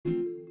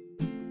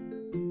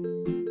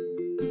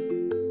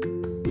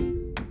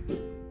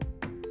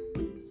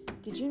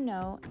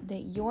know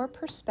that your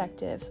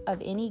perspective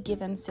of any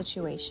given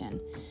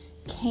situation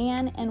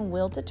can and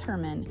will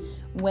determine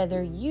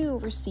whether you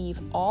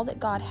receive all that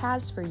God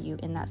has for you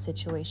in that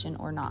situation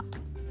or not?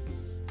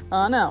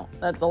 Oh no,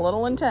 that's a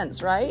little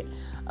intense, right?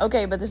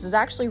 Okay, but this is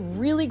actually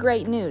really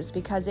great news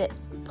because it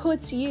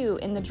puts you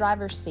in the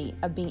driver's seat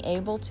of being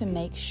able to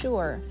make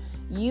sure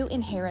you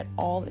inherit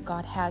all that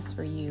God has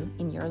for you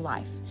in your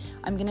life.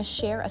 I'm going to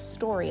share a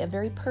story, a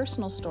very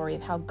personal story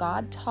of how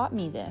God taught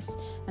me this.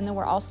 And then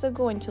we're also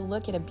going to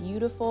look at a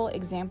beautiful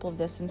example of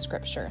this in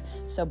Scripture.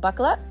 So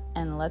buckle up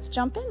and let's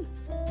jump in.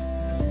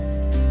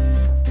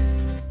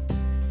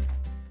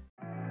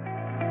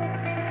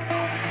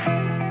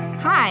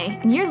 Hi,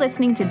 and you're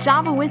listening to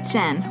Java with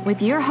Jen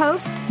with your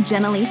host,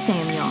 Jenna Lee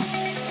Samuel.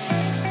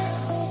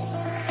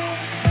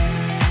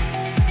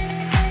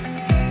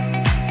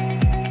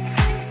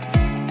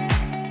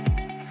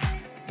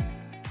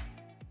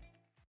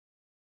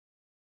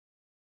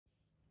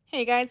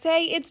 Hey guys,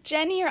 hey, it's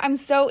Jen here. I'm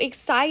so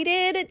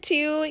excited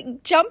to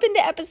jump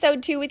into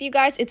episode 2 with you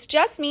guys. It's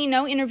just me,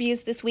 no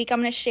interviews this week.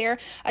 I'm going to share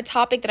a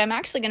topic that I'm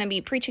actually going to be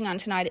preaching on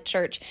tonight at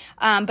church,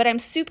 but I'm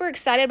super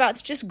excited about it.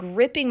 It's just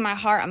gripping my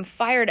heart. I'm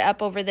fired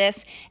up over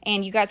this,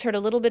 and you guys heard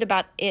a little bit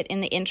about it in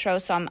the intro,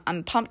 so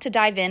I'm pumped to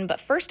dive in. But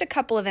first, a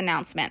couple of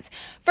announcements.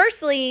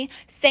 Firstly,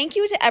 thank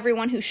you to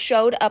everyone who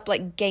showed up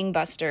like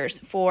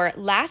gangbusters for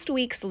last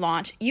week's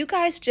launch. You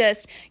guys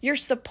your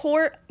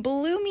support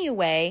blew me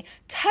away,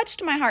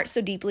 touched my heart so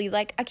deeply.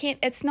 Like,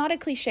 it's not a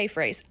cliche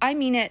phrase. I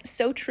mean it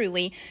so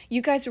truly.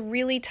 You guys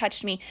really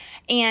touched me.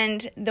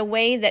 And the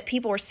way that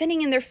people were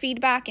sending in their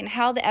feedback and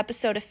how the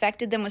episode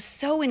affected them was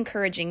so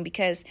encouraging,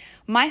 because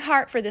my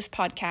heart for this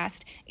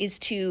podcast is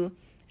to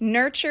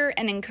nurture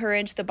and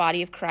encourage the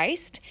body of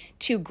Christ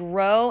to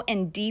grow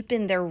and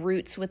deepen their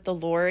roots with the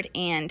Lord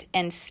and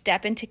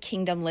step into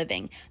kingdom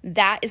living.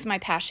 That is my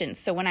passion.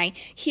 So when I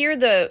hear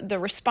the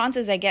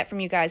responses I get from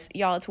you guys,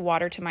 y'all, it's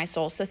water to my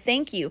soul. So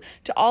thank you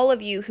to all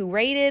of you who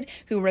rated,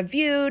 who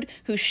reviewed,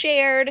 who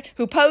shared,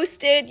 who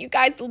posted. You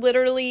guys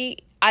literally,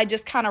 I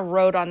just kind of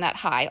rode on that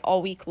high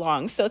all week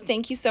long. So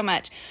thank you so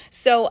much.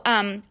 So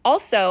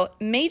also,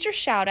 major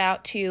shout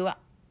out to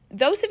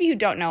those of you who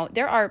don't know,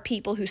 there are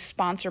people who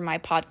sponsor my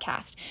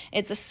podcast.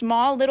 It's a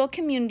small little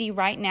community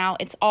right now.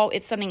 It's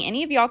something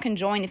any of y'all can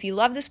join. If you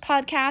love this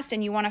podcast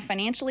and you want to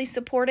financially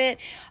support it,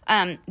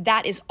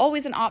 that is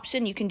always an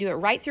option. You can do it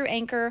right through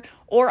Anchor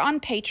or on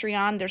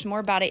Patreon. There's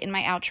more about it in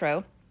my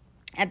outro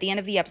at the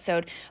end of the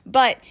episode.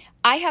 But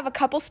I have a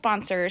couple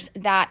sponsors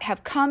that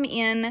have come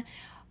in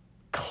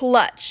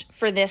clutch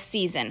for this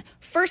season.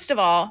 First of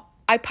all,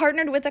 I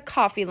partnered with a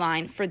coffee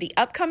line for the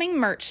upcoming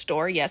merch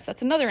store. Yes,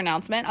 that's another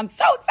announcement. I'm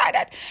so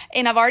excited.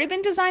 And I've already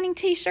been designing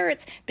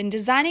t-shirts, been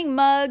designing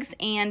mugs,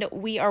 and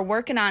we are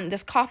working on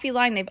this coffee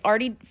line. They've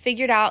already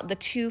figured out the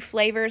 2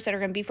 flavors that are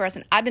going to be for us,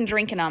 and I've been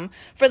drinking them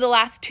for the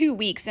last 2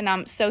 weeks, and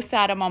I'm so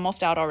sad I'm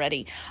almost out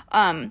already.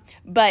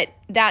 But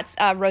that's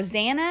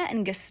Rosanna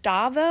and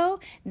Gustavo.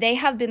 They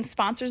have been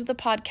sponsors of the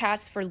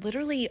podcast for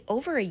literally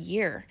over a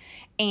year.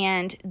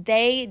 And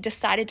they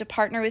decided to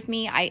partner with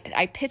me.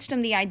 I pitched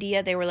them the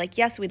idea. They were like,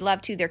 yes, we'd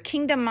love to. They're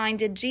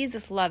kingdom-minded,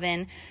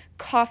 Jesus-loving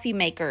coffee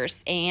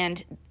makers.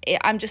 And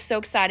I'm just so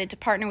excited to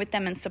partner with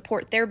them and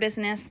support their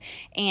business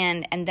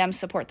and them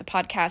support the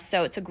podcast.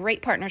 So it's a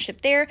great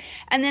partnership there.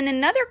 And then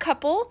another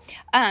couple,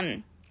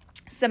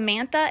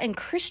 Samantha and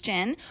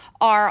Christian,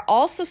 are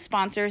also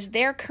sponsors.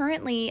 They're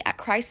currently at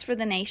Christ for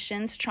the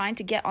Nations trying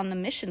to get on the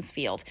missions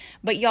field.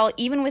 But y'all,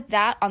 even with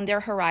that on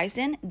their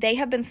horizon, they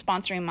have been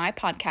sponsoring my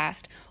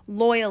podcast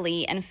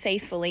loyally and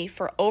faithfully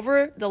for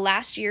over the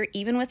last year,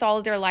 even with all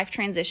of their life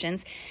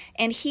transitions.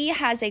 And he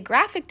has a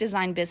graphic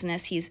design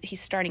business. He's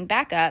starting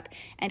back up,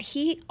 and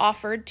he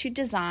offered to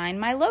design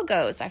my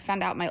logos. I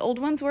found out my old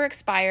ones were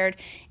expired,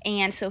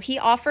 and so he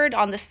offered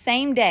on the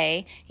same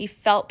day. He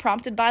felt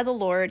prompted by the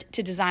Lord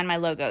to design my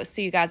logos.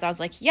 So you guys, I was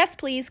like, yes,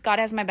 please. God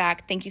has my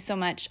back. Thank you so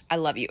much. I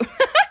love you.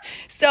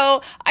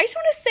 So I just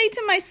want to say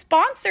to my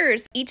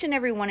sponsors, each and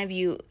every one of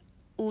you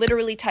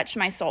literally touch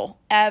my soul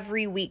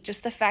every week.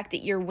 Just the fact that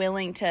you're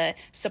willing to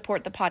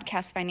support the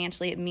podcast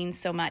financially, it means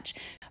so much.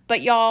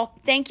 But y'all,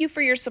 thank you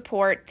for your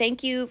support.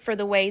 Thank you for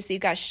the ways that you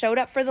guys showed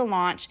up for the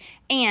launch,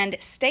 and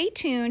stay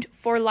tuned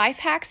for life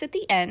hacks at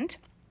the end.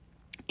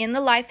 In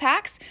the life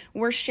hacks,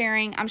 I'm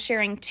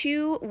sharing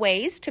 2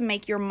 ways to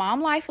make your mom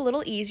life a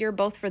little easier,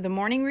 both for the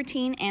morning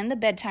routine and the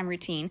bedtime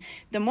routine.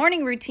 The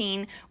morning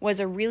routine was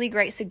a really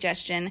great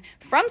suggestion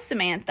from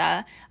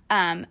Samantha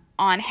on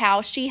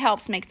how she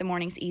helps make the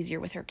mornings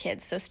easier with her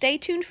kids. So stay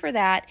tuned for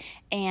that,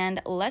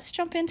 and let's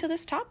jump into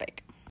this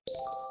topic.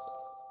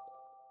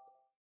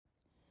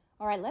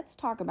 All right, let's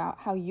talk about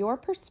how your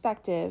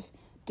perspective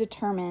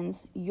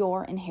determines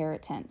your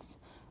inheritance.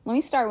 Let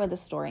me start with a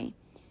story.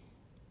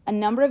 A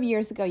number of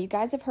years ago, you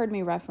guys have heard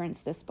me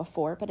reference this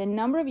before, but a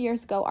number of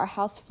years ago, our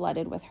house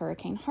flooded with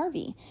Hurricane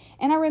Harvey.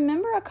 And I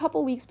remember a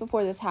couple weeks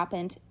before this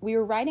happened, we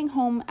were riding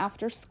home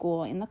after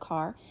school in the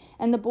car,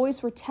 and the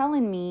boys were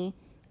telling me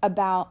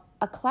about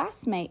a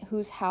classmate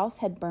whose house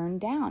had burned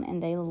down,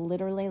 and they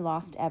literally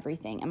lost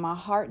everything. And my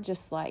heart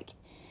just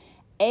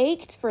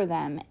ached for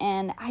them.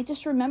 And I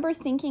just remember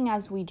thinking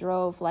as we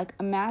drove, like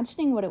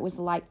imagining what it was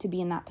like to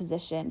be in that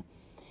position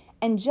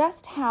and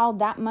just how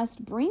that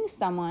must bring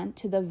someone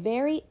to the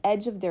very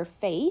edge of their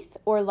faith,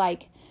 or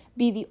like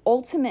be the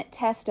ultimate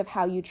test of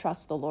how you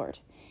trust the Lord.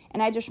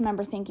 And I just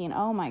remember thinking,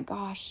 oh my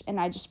gosh. And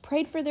I just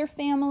prayed for their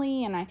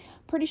family, and I'm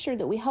pretty sure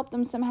that we helped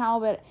them somehow.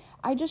 But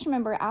I just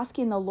remember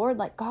asking the Lord,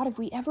 like, God, if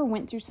we ever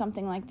went through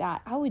something like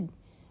that, I would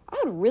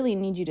really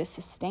need you to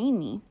sustain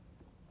me.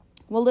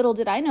 Well, little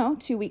did I know,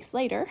 2 weeks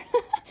later,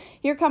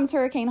 here comes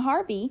Hurricane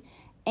Harvey.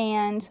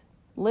 And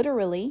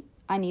literally,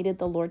 I needed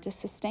the Lord to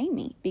sustain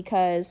me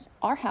because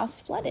our house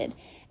flooded.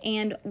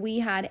 And we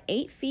had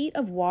 8 feet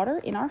of water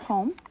in our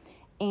home.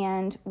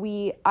 And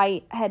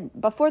I had,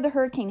 before the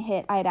hurricane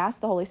hit, I had asked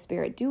the Holy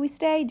Spirit, do we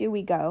stay? Do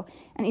we go?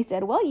 And he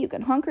said, well, you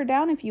can hunker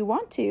down if you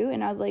want to.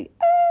 And I was like,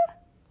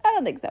 I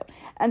don't think so.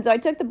 And so I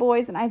took the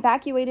boys and I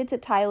evacuated to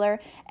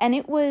Tyler. And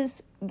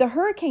the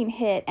hurricane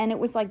hit, and it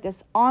was like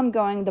this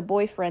ongoing, the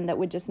boyfriend that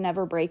would just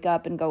never break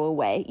up and go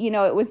away. You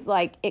know, it was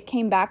like, it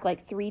came back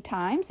like 3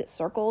 times. It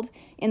circled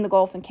in the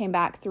Gulf and came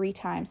back 3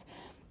 times.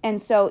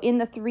 And so in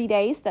the 3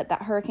 days that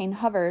hurricane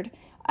hovered,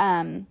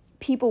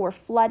 people were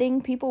flooding,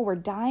 people were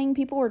dying,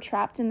 people were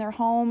trapped in their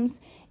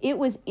homes. It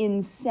was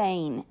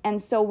insane.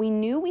 And so we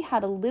knew we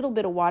had a little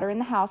bit of water in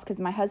the house because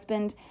my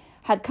husband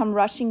had come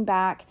rushing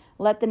back,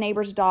 let the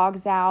neighbors'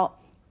 dogs out,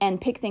 and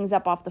pick things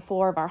up off the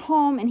floor of our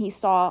home. And he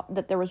saw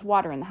that there was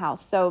water in the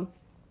house. So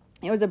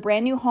it was a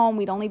brand new home.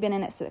 We'd only been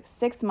in it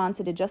 6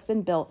 months. It had just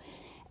been built.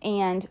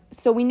 And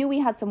so we knew we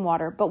had some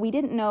water, but we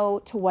didn't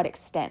know to what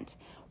extent.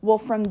 Well,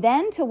 from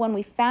then to when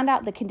we found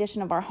out the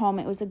condition of our home,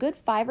 it was a good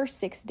 5 or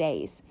 6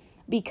 days.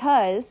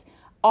 Because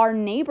our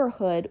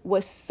neighborhood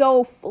was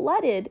so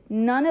flooded,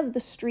 none of the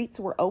streets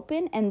were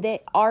open, and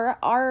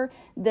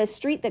the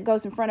street that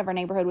goes in front of our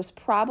neighborhood was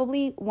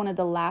probably one of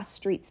the last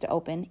streets to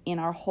open in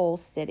our whole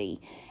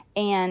city.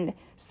 And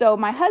so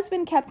my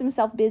husband kept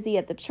himself busy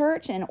at the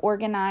church and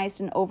organized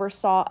and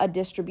oversaw a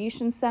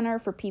distribution center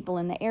for people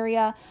in the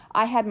area.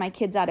 I had my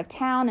kids out of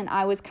town, and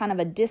I was kind of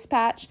a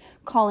dispatch,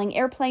 calling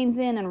airplanes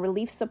in and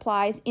relief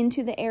supplies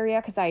into the area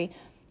because I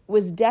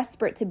was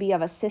desperate to be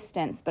of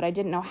assistance, but I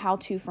didn't know how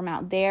to from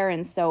out there.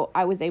 And so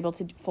I was able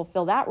to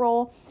fulfill that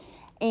role.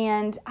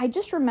 And I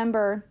just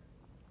remember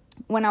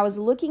when I was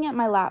looking at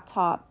my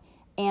laptop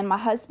and my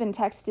husband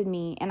texted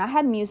me, and I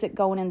had music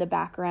going in the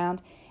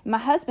background. And my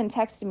husband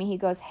texted me, he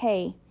goes,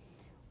 hey,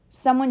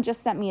 someone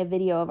just sent me a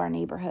video of our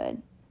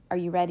neighborhood. Are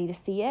you ready to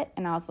see it?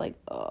 And I was like,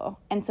 oh.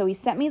 And so he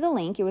sent me the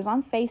link. It was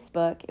on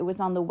Facebook. It was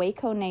on the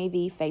Waco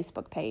Navy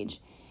Facebook page.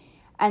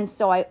 And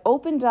so I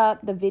opened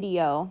up the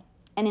video,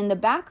 and in the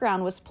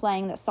background was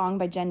playing that song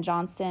by Jen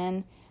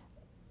Johnson.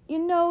 It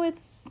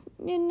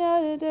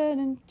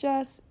didn't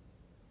just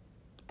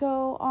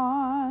go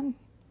on.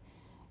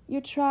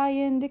 You're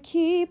trying to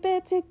keep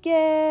it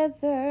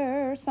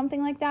together.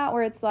 Something like that,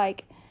 where it's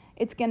like,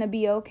 it's going to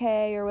be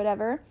okay or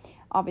whatever.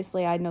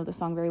 Obviously, I know the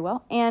song very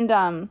well. And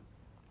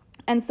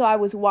so I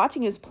was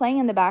watching, it was playing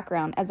in the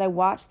background as I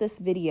watched this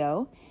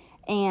video.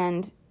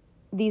 And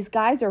these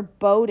guys are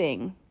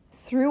boating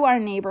through our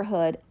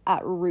neighborhood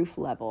at roof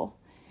level.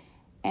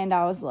 And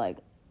I was like,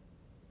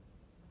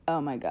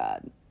 oh my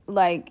God,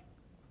 like,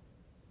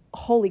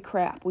 holy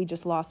crap, we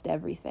just lost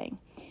everything.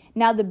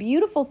 Now, the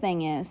beautiful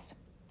thing is,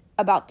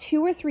 about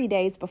 2 or 3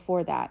 days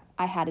before that,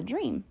 I had a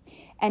dream.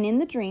 And in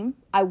the dream,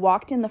 I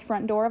walked in the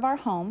front door of our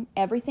home.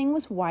 Everything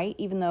was white,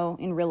 even though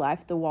in real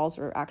life, the walls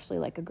are actually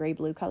like a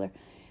gray-blue color.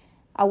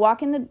 I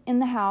walk in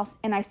the house,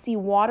 and I see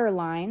water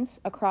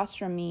lines across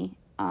from me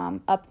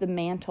up the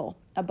mantle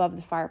above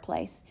the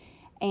fireplace.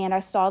 And I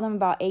saw them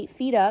about 8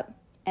 feet up.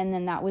 And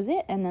then that was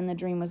it. And then the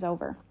dream was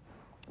over.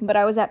 But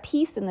I was at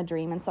peace in the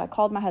dream. And so I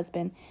called my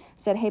husband,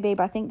 said, hey, babe,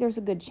 I think there's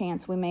a good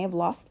chance we may have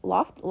lost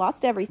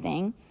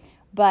everything.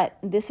 But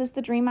this is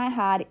the dream I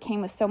had. It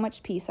came with so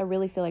much peace. I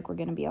really feel like we're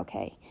going to be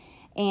okay.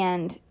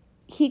 And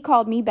he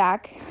called me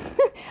back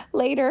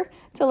later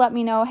to let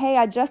me know, hey,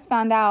 I just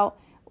found out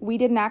we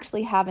didn't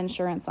actually have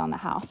insurance on the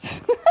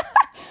house.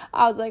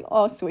 I was like,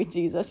 oh, sweet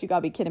Jesus, you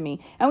gotta be kidding me.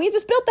 And we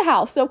just built the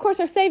house. So, of course,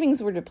 our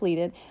savings were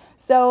depleted.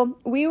 So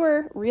we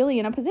were really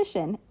in a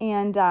position.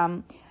 And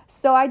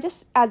so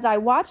as I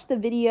watched the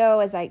video,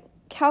 as I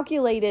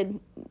calculated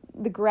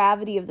the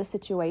gravity of the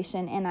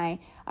situation, and I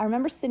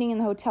remember sitting in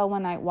the hotel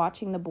one night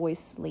watching the boys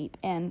sleep,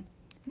 and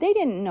they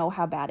didn't know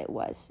how bad it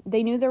was.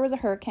 They knew there was a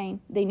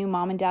hurricane. They knew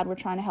mom and dad were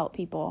trying to help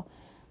people.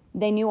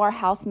 They knew our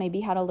house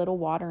maybe had a little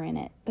water in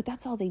it, but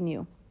that's all they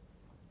knew.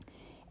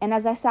 And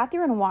as I sat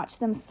there and watched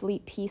them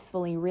sleep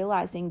peacefully,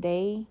 realizing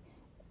they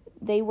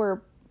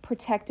were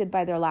protected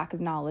by their lack of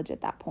knowledge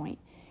at that point.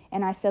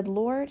 And I said,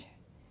 Lord,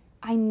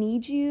 I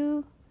need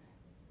you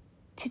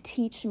to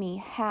teach me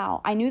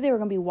how. I knew they were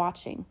going to be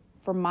watching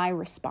for my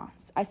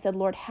response. I said,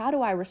 Lord, how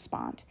do I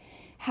respond?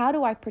 How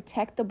do I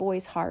protect the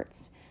boys'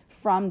 hearts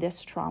from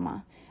this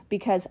trauma?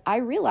 Because I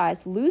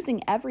realized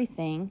losing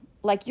everything,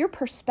 like your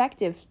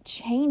perspective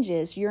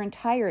changes your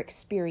entire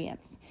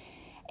experience.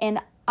 And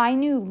I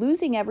knew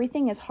losing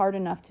everything is hard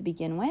enough to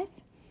begin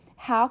with.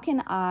 How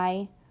can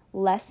I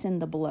lessen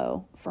the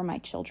blow for my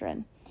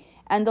children.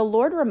 And the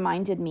Lord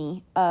reminded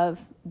me of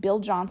Bill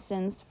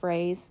Johnson's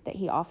phrase that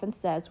he often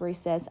says, where he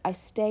says, I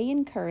stay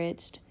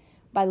encouraged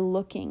by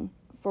looking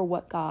for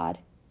what God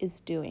is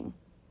doing.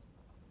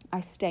 I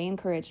stay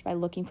encouraged by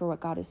looking for what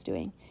God is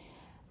doing.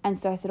 And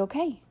so I said,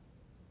 okay,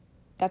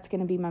 that's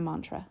going to be my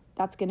mantra.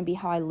 That's going to be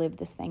how I live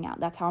this thing out.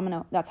 That's how I'm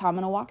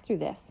going to walk through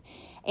this.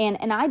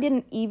 And I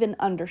didn't even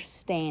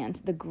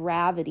understand the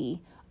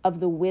gravity of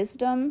the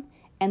wisdom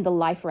and the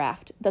life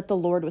raft that the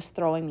Lord was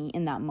throwing me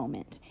in that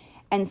moment.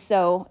 And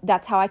so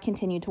that's how I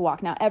continued to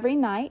walk. Now, every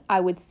night I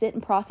would sit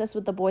and process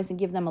with the boys and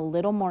give them a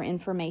little more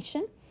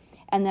information.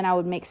 And then I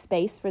would make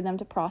space for them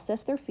to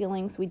process their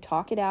feelings. We'd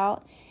talk it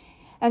out.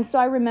 And so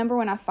I remember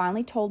when I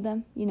finally told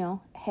them,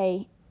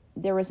 hey,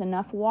 there was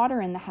enough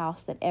water in the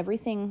house that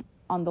everything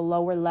on the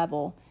lower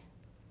level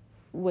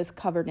was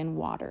covered in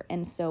water.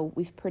 And so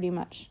we've pretty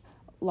much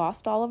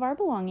lost all of our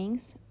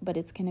belongings, but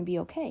it's going to be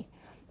okay.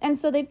 And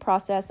so they'd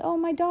process, oh,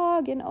 my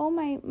dog, and oh,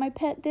 my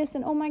pet this,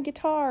 and oh, my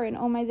guitar, and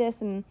oh, my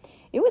this. And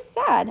it was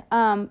sad.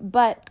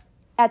 But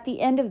at the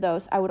end of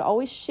those, I would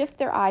always shift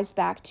their eyes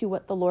back to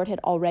what the Lord had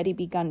already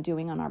begun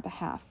doing on our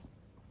behalf.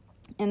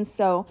 And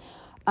so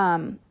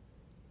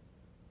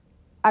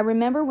I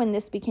remember when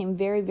this became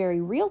very, very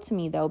real to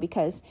me, though,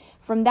 because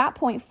from that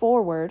point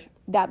forward,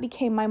 that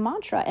became my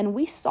mantra. And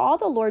we saw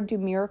the Lord do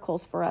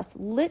miracles for us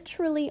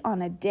literally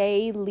on a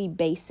daily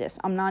basis.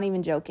 I'm not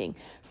even joking.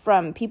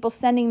 From people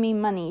sending me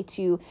money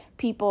to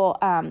people,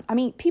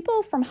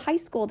 people from high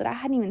school that I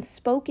hadn't even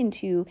spoken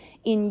to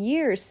in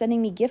years,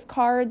 sending me gift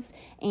cards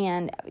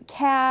and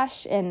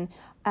cash, and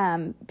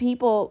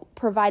people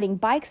providing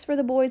bikes for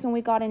the boys when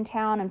we got in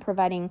town, and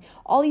providing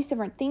all these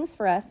different things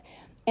for us.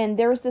 And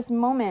there was this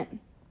moment,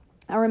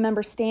 I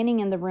remember standing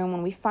in the room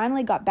when we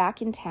finally got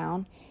back in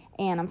town,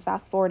 and I'm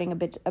fast forwarding a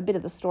bit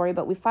of the story,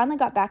 but we finally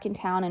got back in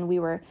town, and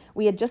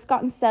we had just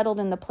gotten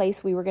settled in the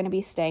place we were going to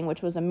be staying,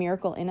 which was a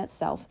miracle in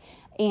itself.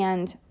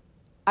 And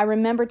I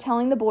remember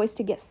telling the boys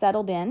to get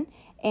settled in,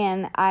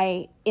 and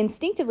I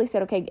instinctively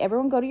said, okay,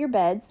 everyone go to your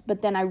beds.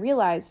 But then I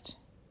realized,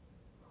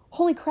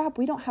 holy crap,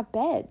 we don't have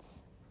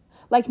beds.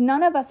 Like,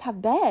 none of us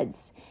have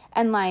beds.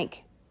 And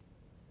like,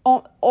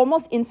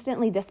 almost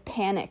instantly, this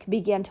panic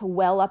began to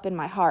well up in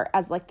my heart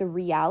as like the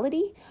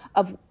reality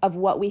of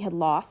what we had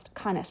lost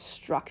kind of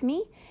struck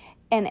me.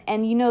 And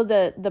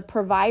the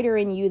provider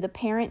in you, the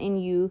parent in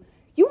you,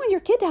 you want your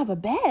kid to have a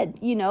bed.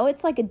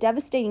 It's like a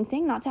devastating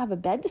thing not to have a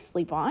bed to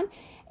sleep on.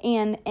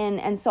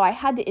 And so I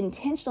had to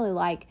intentionally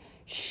like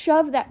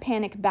shove that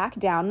panic back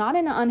down, not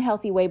in an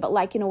unhealthy way, but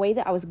like in a way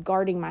that I was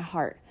guarding my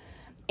heart.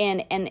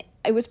 And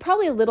it was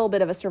probably a little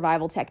bit of a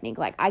survival technique.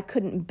 Like, I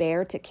couldn't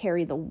bear to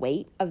carry the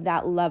weight of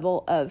that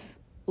level of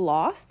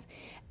loss.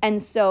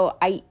 And so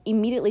I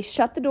immediately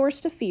shut the doors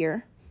to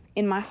fear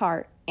in my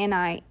heart. And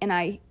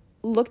I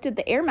looked at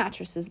the air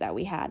mattresses that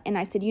we had. And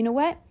I said, you know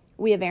what?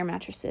 We have air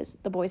mattresses.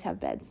 The boys have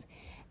beds.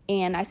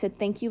 And I said,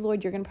 thank you,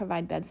 Lord, you're going to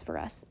provide beds for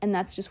us. And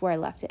that's just where I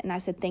left it. And I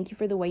said, thank you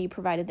for the way you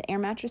provided the air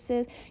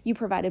mattresses. You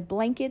provided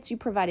blankets. You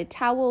provided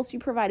towels. You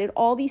provided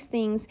all these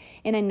things.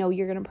 And I know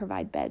you're going to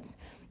provide beds.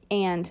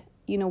 And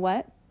you know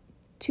what?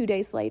 2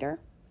 days later,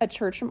 a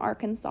church from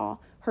Arkansas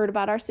heard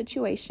about our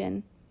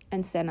situation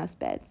and sent us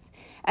beds.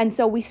 And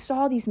so we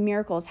saw these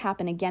miracles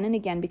happen again and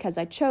again because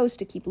I chose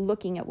to keep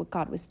looking at what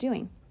God was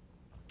doing.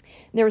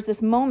 There was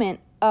this moment,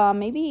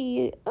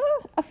 maybe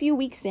a few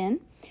weeks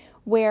in,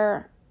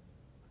 where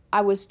I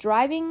was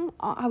driving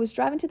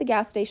to the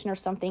gas station or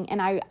something,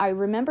 and I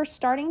remember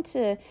starting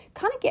to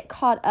kind of get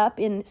caught up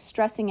in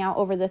stressing out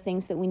over the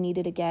things that we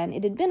needed again.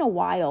 It had been a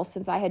while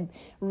since I had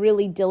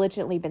really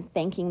diligently been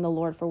thanking the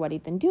Lord for what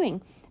he'd been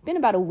doing. Been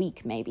about a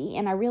week maybe,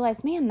 and I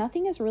realized, man,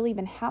 nothing has really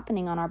been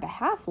happening on our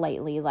behalf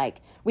lately. Like,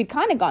 we'd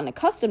kind of gotten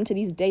accustomed to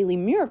these daily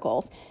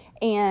miracles,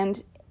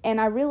 and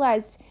I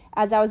realized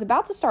as I was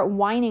about to start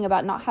whining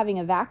about not having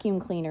a vacuum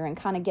cleaner and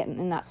kind of getting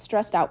in that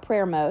stressed out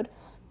prayer mode,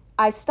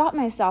 I stopped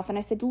myself and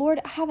I said,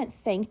 Lord, I haven't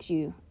thanked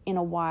you in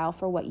a while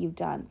for what you've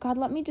done. God,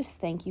 let me just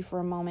thank you for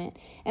a moment.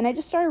 And I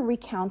just started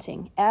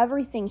recounting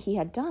everything he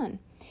had done.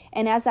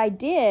 And as I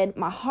did,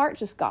 my heart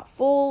just got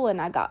full,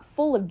 and I got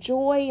full of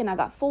joy, and I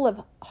got full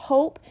of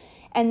hope.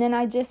 And then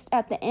at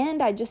the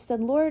end, I just said,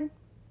 Lord,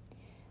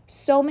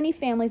 so many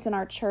families in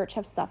our church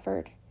have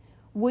suffered.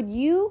 Would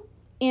you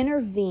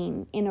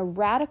intervene in a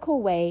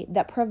radical way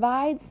that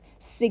provides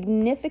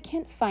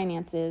significant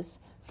finances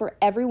for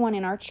everyone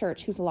in our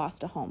church who's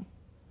lost a home?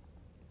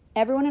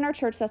 Everyone in our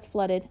church that's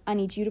flooded, I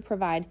need you to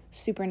provide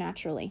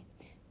supernaturally.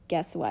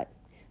 Guess what?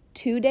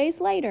 2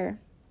 days later,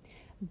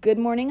 Good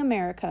Morning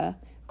America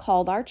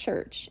called our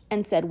church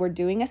and said, we're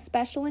doing a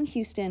special in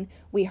Houston.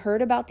 We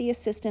heard about the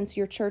assistance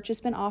your church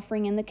has been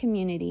offering in the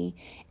community,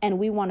 and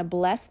we want to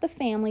bless the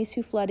families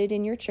who flooded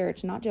in your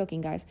church. Not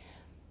joking, guys.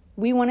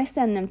 We want to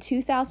send them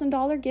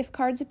 $2,000 gift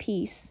cards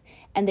apiece,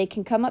 and they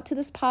can come up to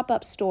this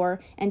pop-up store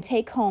and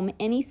take home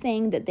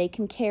anything that they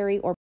can carry.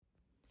 Or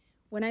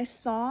when I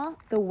saw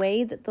the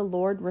way that the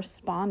Lord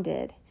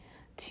responded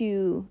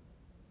to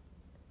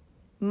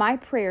my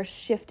prayer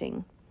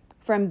shifting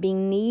from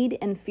being need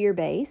and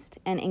fear-based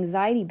and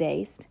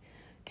anxiety-based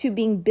to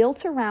being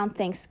built around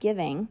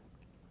Thanksgiving,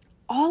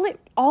 all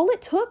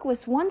it took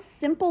was one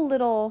simple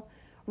little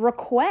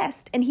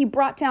request, and he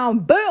brought down,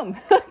 boom,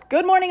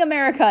 Good Morning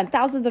America, and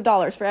thousands of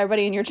dollars for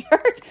everybody in your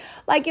church.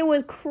 Like, it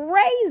was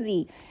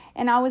crazy.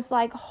 And I was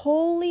like,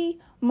 holy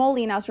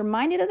moly. And I was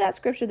reminded of that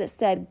scripture that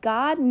said,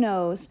 God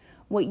knows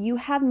what you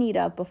have need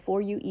of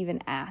before you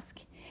even ask.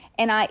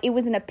 And it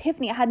was an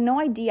epiphany. I had no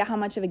idea how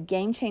much of a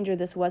game changer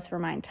this was for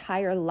my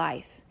entire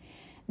life.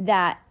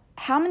 That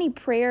how many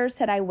prayers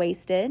had I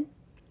wasted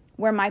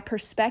where my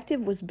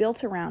perspective was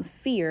built around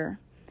fear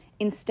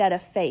instead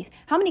of faith?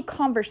 How many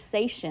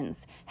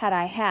conversations had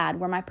I had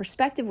where my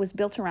perspective was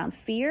built around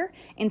fear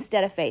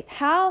instead of faith?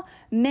 How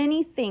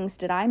many things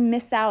did I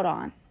miss out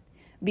on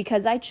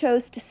because I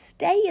chose to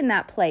stay in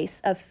that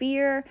place of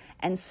fear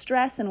and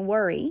stress and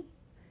worry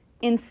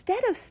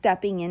instead of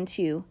stepping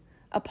into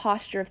a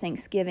posture of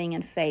thanksgiving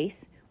and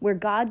faith where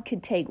God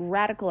could take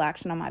radical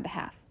action on my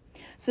behalf?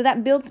 So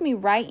that builds me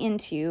right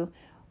into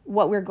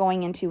what we're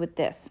going into with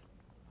this.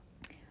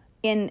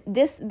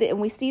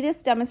 We see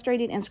this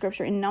demonstrated in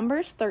Scripture in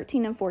Numbers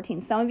 13 and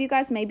 14. Some of you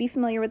guys may be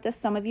familiar with this,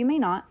 some of you may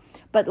not.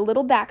 But a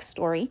little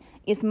backstory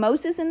is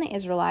Moses and the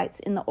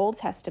Israelites in the Old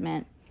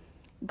Testament.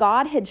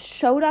 God had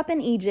showed up in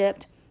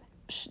Egypt,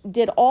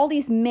 did all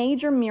these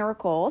major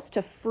miracles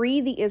to free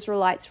the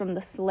Israelites from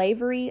the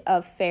slavery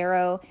of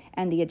Pharaoh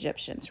and the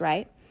Egyptians,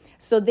 right?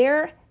 So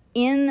they're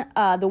in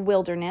the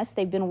wilderness.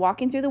 They've been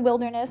walking through the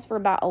wilderness for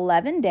about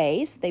 11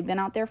 days. They've been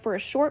out there for a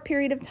short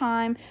period of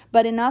time,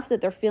 but enough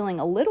that they're feeling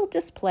a little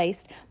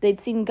displaced. They'd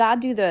seen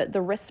God do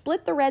the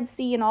split the Red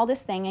Sea and all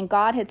this thing, and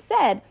God had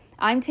said,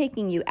 I'm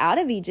taking you out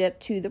of Egypt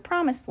to the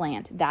promised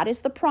land. That is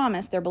the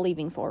promise they're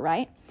believing for,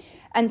 right?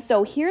 And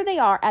so here they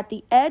are at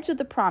the edge of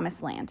the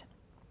promised land.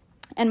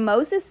 And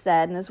Moses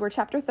said, and this is where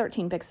chapter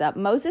 13 picks up,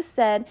 Moses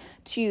said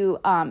to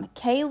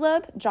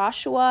Caleb,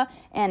 Joshua,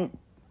 and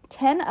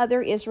 10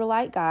 other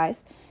Israelite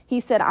guys, he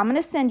said, I'm going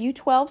to send you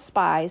 12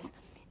 spies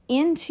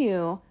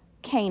into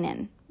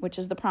Canaan, which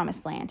is the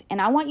promised land,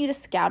 and I want you to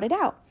scout it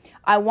out.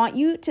 I want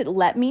you to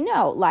let me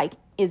know, like,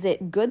 is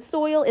it good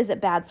soil? Is it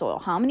bad soil?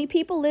 How many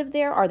people live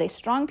there? Are they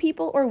strong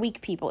people or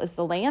weak people? Is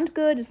the land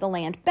good? Is the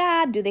land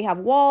bad? Do they have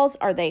walls?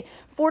 Are they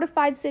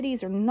fortified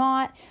cities or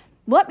not?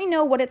 Let me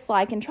know what it's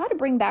like, and try to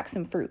bring back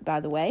some fruit, by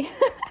the way,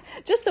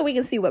 just so we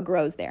can see what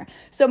grows there.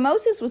 So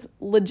Moses was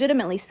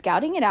legitimately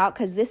scouting it out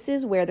because this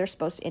is where they're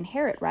supposed to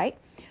inherit, right?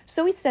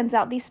 So he sends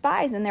out these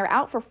spies, and they're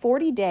out for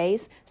 40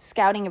 days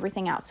scouting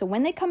everything out. So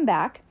when they come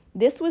back,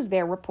 this was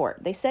their report.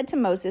 They said to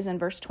Moses in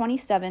verse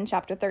 27,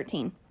 chapter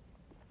 13,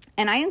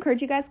 and I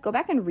encourage you guys, go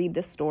back and read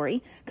this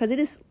story because it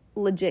is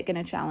legit going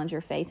to challenge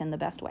your faith in the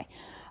best way.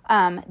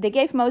 They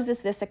gave Moses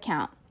this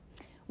account.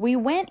 We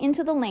went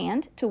into the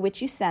land to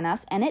which you sent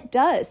us, and it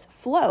does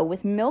flow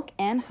with milk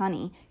and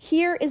honey.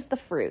 Here is the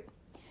fruit.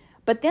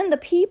 But then the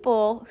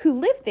people who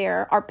live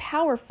there are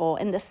powerful,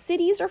 and the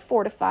cities are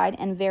fortified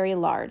and very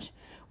large.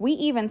 We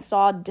even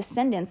saw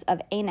descendants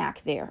of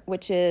Anak there,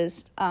 which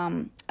is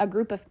a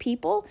group of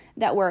people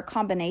that were a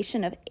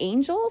combination of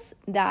angels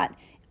that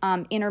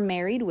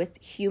intermarried with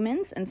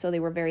humans, and so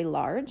they were very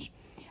large.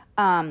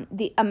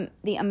 The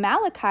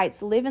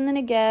Amalekites live in the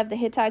Negev, the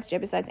Hittites,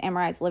 Jebusites,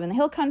 Amorites live in the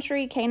hill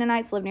country,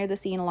 Canaanites live near the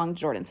sea and along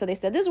Jordan. So they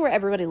said, this is where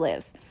everybody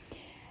lives.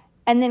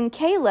 And then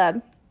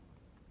Caleb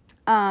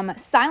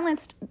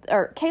silenced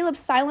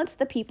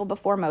the people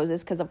before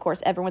Moses, because of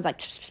course everyone's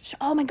like,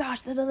 oh my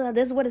gosh, this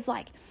is what it's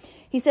like.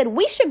 He said,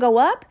 we should go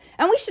up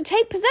and we should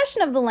take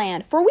possession of the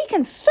land, for we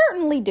can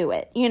certainly do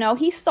it. You know,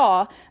 he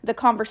saw the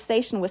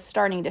conversation was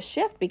starting to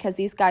shift because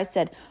these guys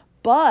said,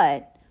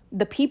 but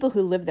the people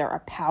who live there are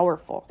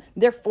powerful.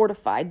 They're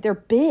fortified. They're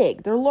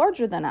big. They're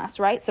larger than us,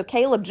 right? So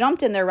Caleb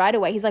jumped in there right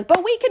away. He's like,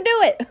 but we can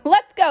do it.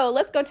 Let's go.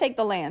 Let's go take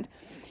the land.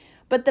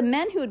 But the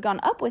men who had gone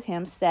up with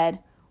him said,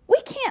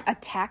 we can't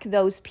attack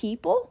those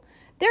people.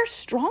 They're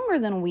stronger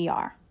than we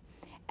are.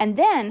 And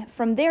then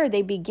from there,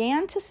 they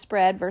began to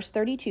spread, verse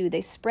 32,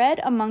 they spread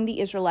among the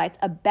Israelites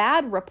a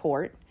bad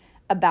report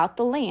about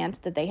the land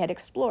that they had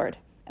explored.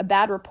 A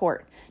bad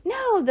report.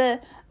 No,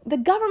 the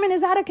government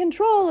is out of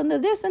control and the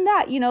this and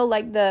that, you know,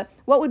 like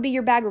what would be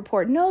your bad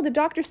report? No, the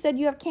doctor said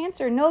you have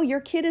cancer. No,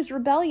 your kid is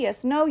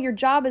rebellious. No, your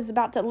job is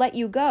about to let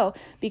you go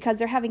because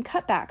they're having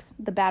cutbacks,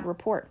 the bad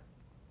report.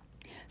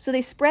 So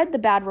they spread the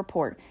bad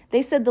report.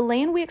 They said the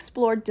land we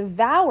explored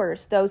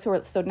devours those who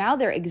are, so now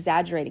they're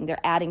exaggerating.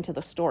 They're adding to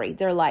the story.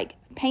 They're like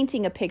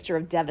painting a picture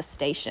of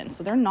devastation.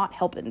 So they're not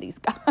helping these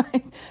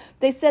guys.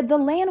 They said the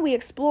land we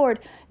explored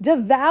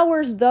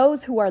devours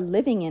those who are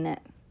living in it.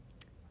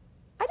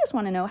 I just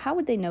want to know, how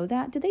would they know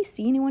that? Did they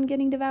see anyone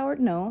getting devoured?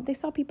 No, they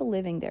saw people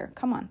living there.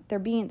 Come on,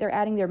 they're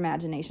adding their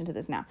imagination to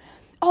this now.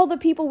 All the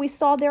people we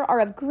saw there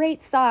are of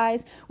great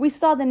size. We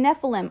saw the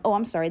Nephilim. Oh,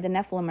 I'm sorry, the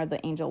Nephilim are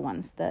the angel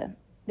ones.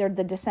 They're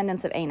the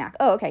descendants of Anak.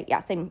 Oh, okay, yeah,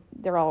 same.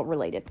 They're all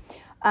related.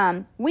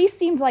 We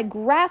seemed like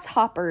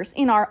grasshoppers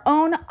in our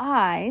own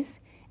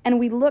eyes, and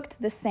we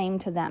looked the same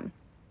to them.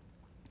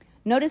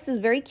 Notice this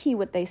is very key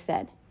what they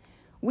said.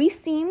 We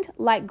seemed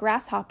like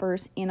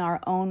grasshoppers in our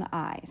own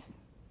eyes,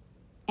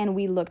 and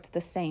we looked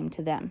the same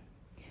to them.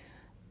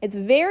 It's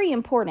very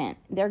important.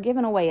 They're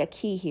giving away a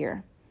key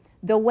here.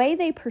 The way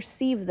they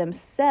perceive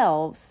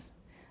themselves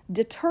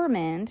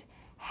determined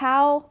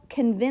how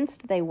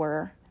convinced they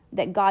were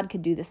that God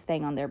could do this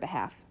thing on their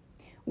behalf.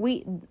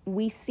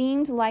 We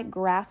seemed like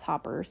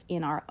grasshoppers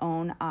in our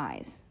own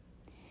eyes.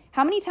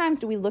 How many times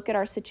do we look at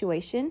our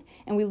situation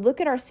and we look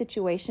at our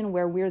situation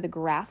where we're the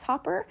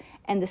grasshopper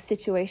and the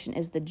situation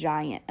is the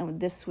giant, and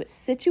this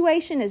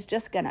situation is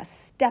just going to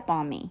step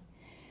on me?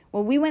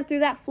 When we went through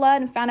that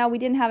flood and found out we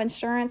didn't have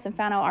insurance and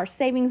found out our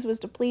savings was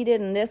depleted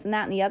and this and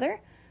that and the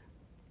other,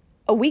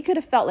 we could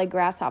have felt like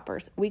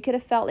grasshoppers. We could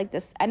have felt like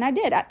this, and I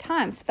did at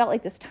times, felt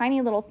like this tiny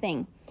little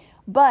thing.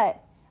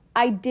 But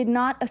I did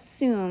not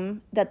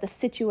assume that the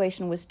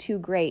situation was too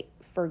great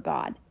for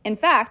God. In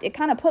fact, it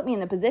kind of put me in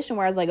the position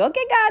where I was like,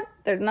 okay, God,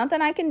 there's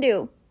nothing I can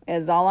do.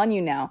 It's all on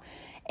you now.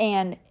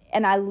 And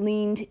I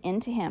leaned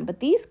into him. But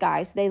these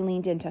guys, they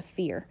leaned into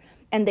fear.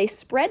 And they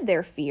spread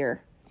their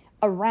fear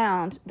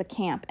around the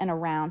camp and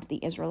around the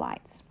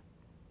Israelites.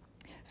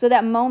 So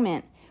that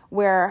moment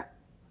where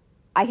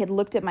I had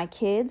looked at my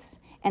kids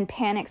and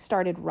panic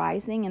started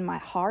rising in my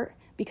heart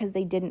because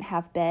they didn't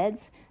have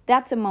beds,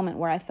 that's a moment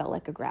where I felt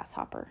like a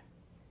grasshopper.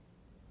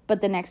 But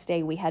the next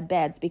day we had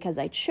beds because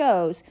I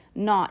chose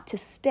not to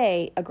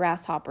stay a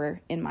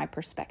grasshopper in my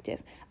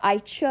perspective. I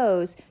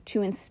chose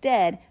to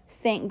instead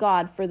thank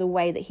God for the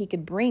way that he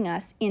could bring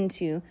us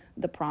into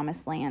the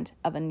promised land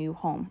of a new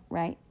home,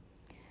 right?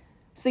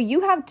 So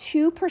you have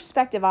two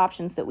perspective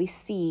options that we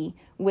see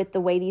with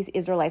the way these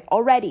Israelites,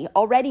 already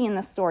in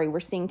the story, we're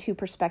seeing two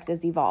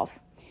perspectives evolve.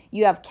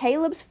 You have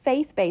Caleb's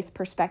faith-based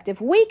perspective.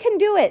 We can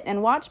do it.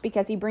 And watch,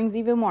 because he brings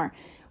even more.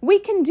 We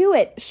can do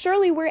it.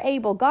 Surely we're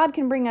able. God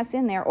can bring us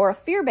in there. Or a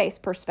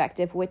fear-based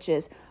perspective, which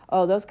is,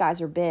 oh, those guys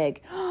are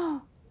big.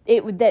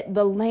 That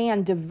the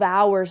land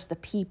devours the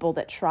people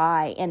that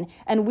try.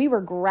 And we were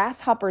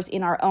grasshoppers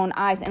in our own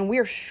eyes. And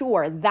we're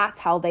sure that's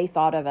how they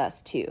thought of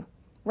us too.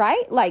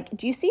 Right? Like,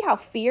 do you see how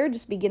fear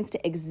just begins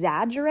to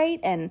exaggerate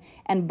and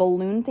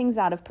balloon things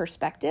out of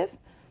perspective?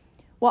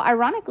 Well,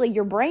 ironically,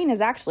 your brain is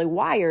actually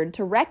wired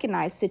to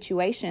recognize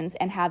situations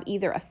and have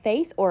either a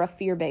faith or a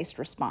fear-based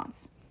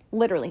response.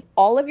 Literally,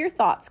 all of your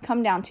thoughts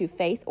come down to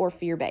faith or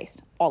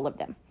fear-based, all of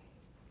them.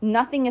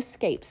 Nothing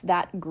escapes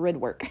that grid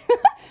work,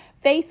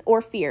 faith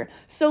or fear.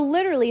 So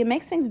literally, it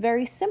makes things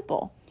very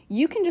simple.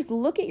 You can just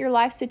look at your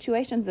life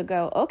situations and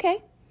go,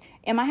 okay,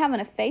 am I having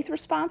a faith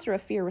response or a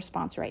fear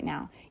response right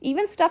now?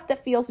 Even stuff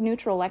that feels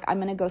neutral, like I'm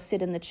going to go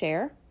sit in the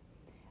chair.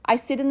 I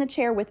sit in the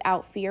chair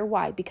without fear.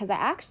 Why? Because I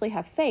actually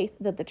have faith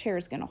that the chair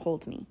is going to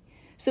hold me.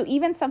 So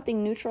even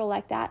something neutral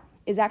like that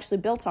is actually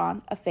built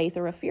on a faith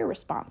or a fear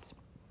response.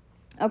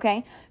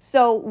 Okay?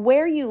 So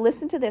where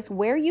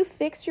you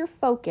fix your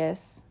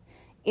focus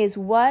is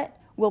what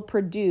will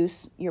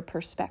produce your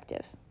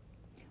perspective.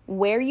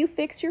 Where you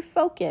fix your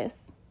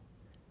focus,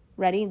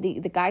 ready?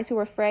 The guys who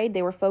were afraid,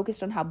 they were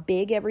focused on how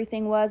big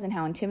everything was and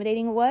how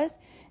intimidating it was.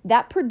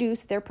 That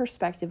produced their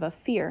perspective of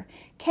fear.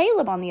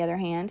 Caleb, on the other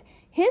hand,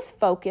 his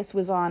focus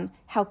was on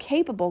how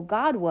capable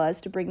God was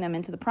to bring them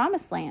into the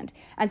promised land.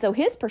 And so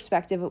his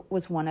perspective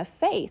was one of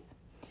faith.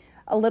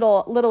 A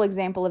little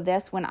example of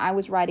this, when I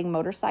was riding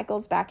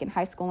motorcycles back in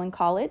high school and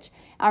college,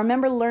 I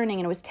remember learning,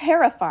 and it was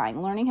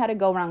terrifying, learning how to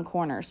go around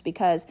corners,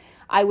 because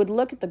I would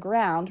look at the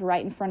ground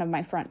right in front of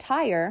my front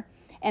tire,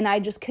 and I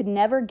just could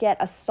never get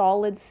a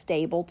solid,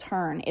 stable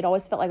turn. It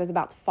always felt like I was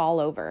about to fall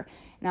over.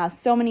 Now,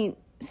 so many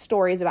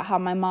stories about how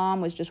my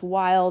mom was just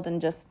wild and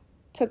just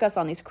took us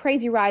on these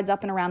crazy rides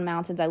up and around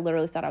mountains. I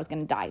literally thought I was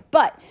going to die.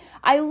 But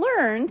I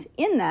learned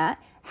in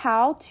that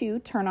how to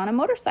turn on a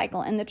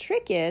motorcycle. And the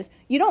trick is,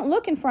 you don't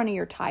look in front of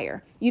your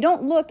tire. You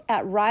don't look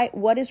at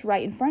what is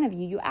right in front of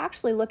you. You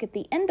actually look at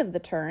the end of the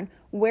turn,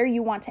 where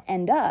you want to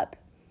end up.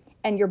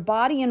 And your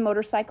body and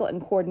motorcycle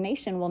and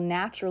coordination will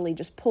naturally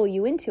just pull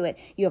you into it.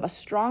 You have a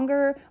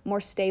stronger,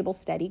 more stable,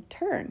 steady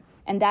turn.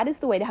 And that is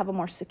the way to have a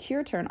more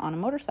secure turn on a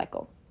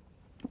motorcycle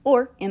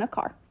or in a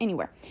car,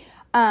 anywhere.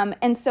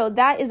 And so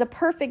that is a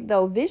perfect,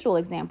 though, visual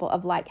example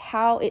of like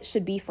how it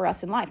should be for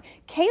us in life.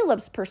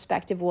 Caleb's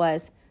perspective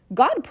was,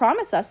 God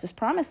promised us this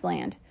promised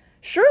land.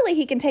 Surely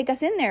he can take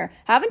us in there.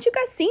 Haven't you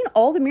guys seen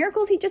all the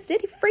miracles he just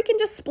did? He freaking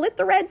just split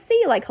the Red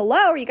Sea. Like,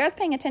 hello, are you guys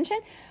paying attention?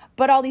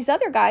 But all these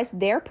other guys,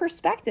 their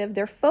perspective,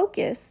 their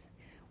focus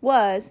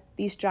was,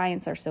 these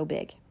giants are so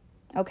big.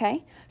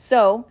 Okay?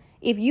 So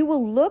if you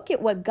will look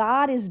at what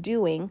God is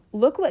doing,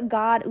 look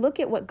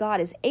at what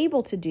God is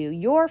able to do,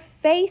 your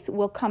faith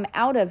will come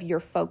out of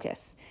your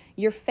focus.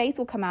 Your faith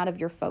will come out of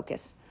your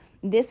focus.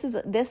 This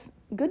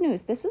good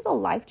news. This is a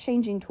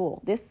life-changing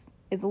tool. This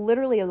is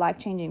literally a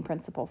life-changing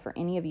principle for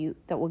any of you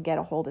that will get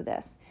a hold of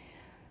this.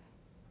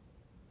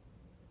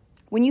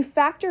 When you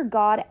factor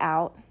God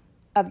out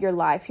of your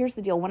life, here's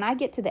the deal. When I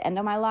get to the end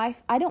of my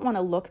life, I don't want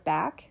to look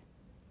back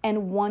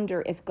and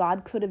wonder if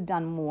God could have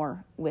done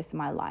more with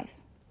my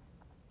life.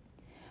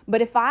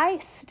 But if I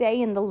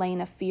stay in the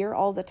lane of fear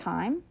all the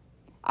time,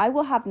 I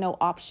will have no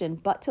option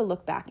but to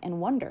look back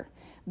and wonder.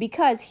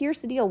 Because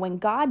here's the deal. When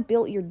God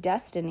built your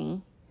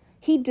destiny,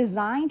 he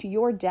designed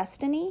your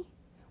destiny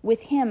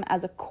with him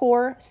as a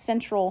core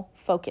central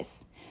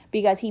focus,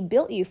 because he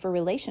built you for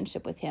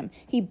relationship with him.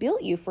 He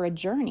built you for a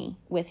journey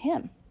with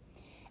him.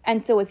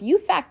 And so if you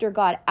factor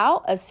God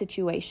out of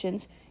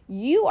situations,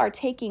 you are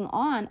taking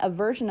on a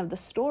version of the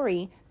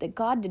story that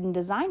God didn't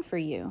design for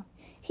you.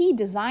 He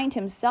designed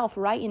himself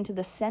right into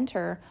the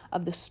center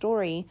of the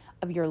story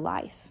of your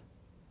life.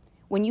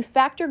 When you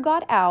factor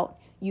God out,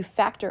 you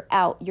factor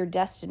out your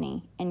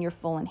destiny and your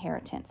full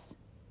inheritance.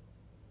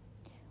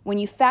 When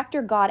you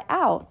factor God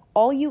out,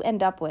 all you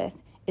end up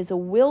with is a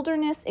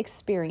wilderness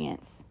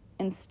experience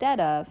instead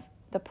of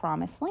the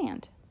promised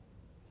land.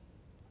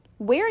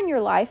 Where in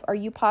your life are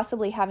you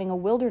possibly having a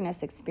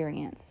wilderness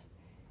experience?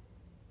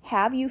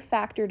 Have you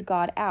factored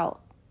God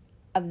out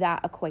of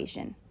that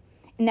equation?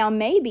 Now,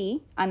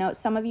 maybe, I know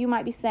some of you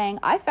might be saying,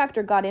 I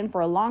factored God in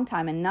for a long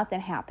time and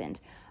nothing happened.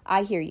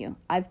 I hear you.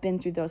 I've been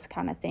through those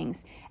kind of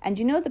things. And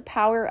you know the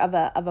power of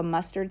a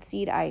mustard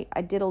seed? I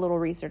did a little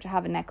research. I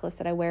have a necklace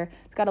that I wear.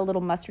 It's got a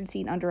little mustard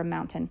seed under a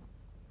mountain.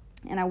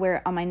 And I wear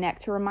it on my neck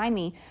to remind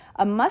me,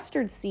 a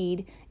mustard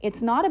seed,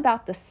 it's not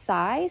about the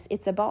size,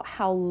 it's about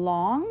how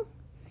long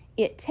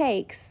it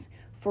takes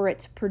for it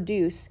to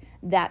produce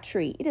that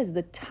tree. It is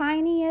the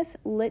tiniest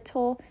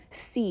little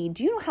seed.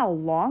 Do you know how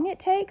long it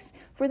takes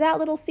for that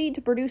little seed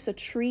to produce a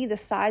tree the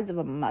size of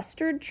a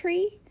mustard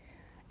tree?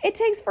 It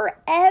takes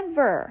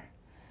forever.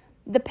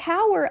 The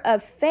power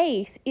of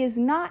faith is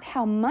not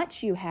how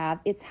much you have,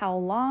 it's how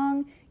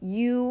long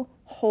you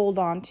hold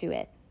on to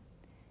it.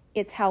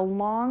 It's how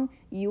long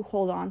you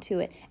hold on to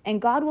it.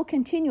 And God will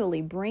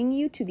continually bring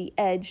you to the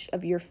edge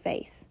of your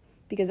faith,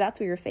 because that's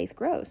where your faith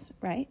grows,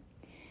 right?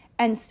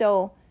 And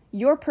so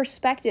your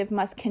perspective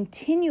must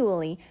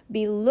continually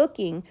be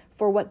looking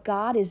for what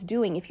God is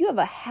doing. If you have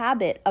a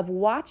habit of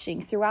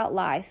watching throughout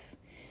life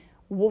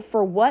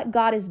for what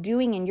God is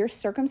doing in your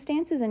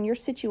circumstances and your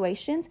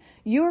situations,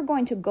 you are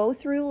going to go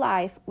through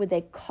life with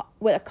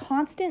a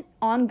constant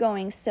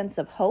ongoing sense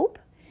of hope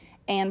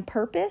and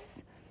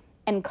purpose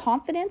and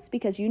confidence,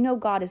 because you know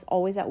God is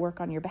always at work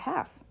on your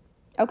behalf.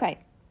 Okay,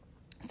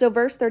 so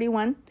verse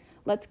 31,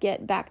 let's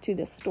get back to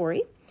this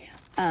story.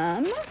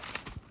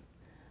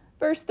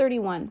 Verse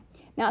 31,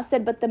 now it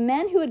said, but the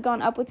men who had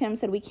gone up with him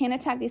said, we can't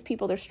attack these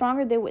people. They're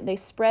stronger. They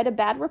spread a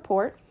bad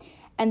report.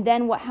 And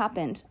then what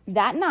happened?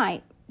 That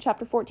night,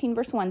 chapter 14,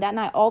 verse 1, that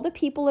night, all the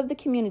people of the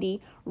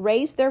community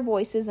raised their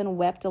voices and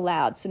wept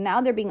aloud. So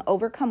now they're being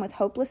overcome with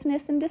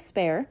hopelessness and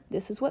despair.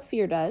 This is what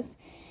fear does.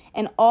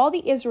 And all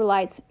the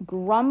Israelites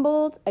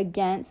grumbled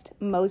against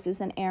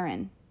Moses and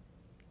Aaron.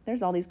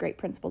 There's all these great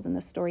principles in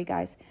this story,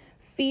 guys.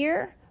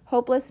 Fear,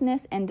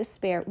 hopelessness, and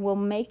despair will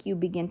make you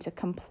begin to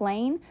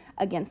complain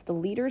against the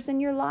leaders in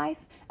your life,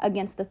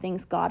 against the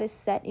things God has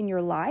set in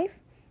your life,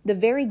 the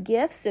very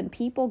gifts and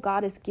people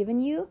God has given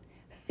you.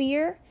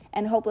 Fear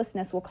and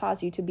hopelessness will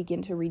cause you to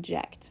begin to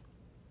reject.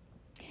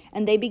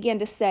 And they began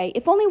to say,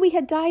 if only we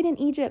had died in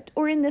Egypt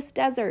or in this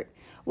desert.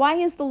 Why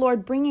is the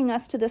Lord bringing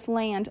us to this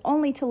land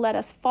only to let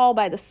us fall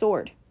by the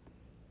sword?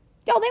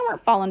 Y'all, they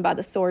weren't fallen by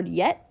the sword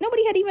yet.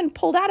 Nobody had even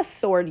pulled out a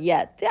sword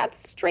yet.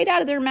 That's straight out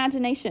of their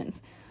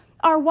imaginations.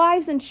 Our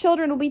wives and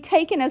children will be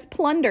taken as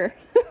plunder.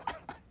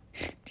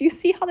 Do you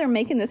see how they're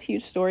making this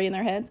huge story in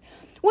their heads?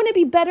 Wouldn't it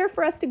be better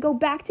for us to go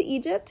back to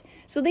Egypt?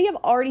 So they have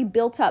already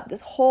built up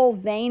this whole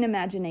vain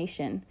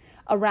imagination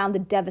around the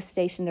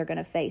devastation they're going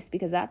to face,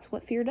 because that's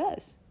what fear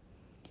does.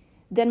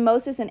 Then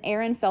Moses and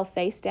Aaron fell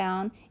face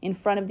down in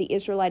front of the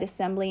Israelite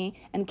assembly,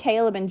 and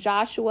Caleb and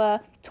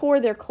Joshua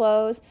tore their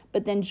clothes.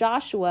 But then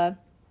Joshua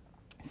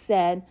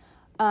said,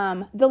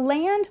 the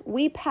land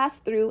we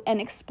passed through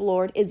and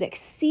explored is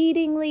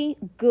exceedingly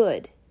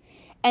good.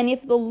 And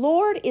if the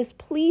Lord is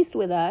pleased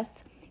with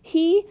us,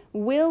 he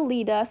will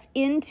lead us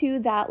into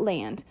that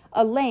land,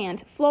 a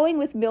land flowing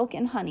with milk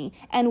and honey,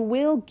 and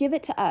will give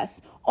it to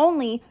us.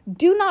 Only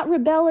do not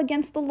rebel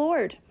against the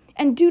Lord,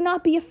 and do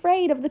not be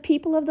afraid of the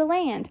people of the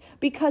land,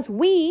 because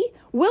we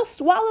will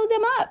swallow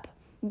them up.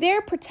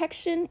 Their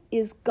protection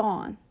is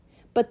gone,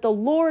 but the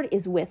Lord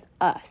is with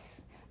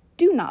us.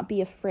 Do not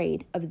be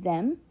afraid of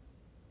them.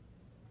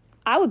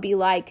 I would be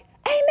like,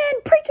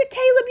 amen, preach it,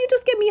 Caleb, you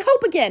just give me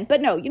hope again.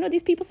 But no, you know what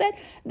these people said?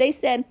 They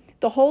said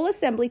the whole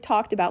assembly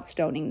talked about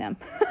stoning them.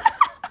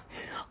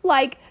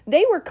 Like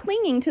they were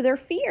clinging to their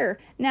fear.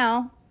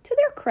 Now, to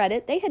their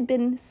credit, they had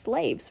been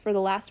slaves for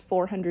the last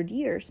 400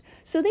 years.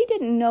 So they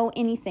didn't know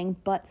anything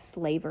but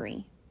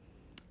slavery.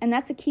 And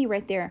that's a key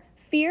right there.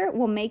 Fear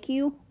will make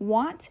you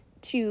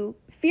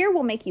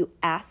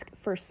ask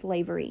for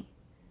slavery.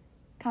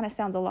 Kind of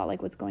sounds a lot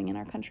like what's going in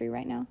our country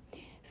right now.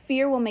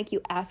 Fear will make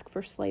you ask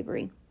for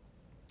slavery.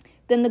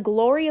 Then the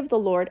glory of the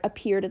Lord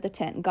appeared at the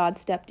tent. God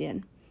stepped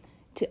in.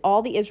 To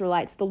all the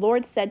Israelites, the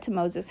Lord said to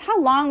Moses, how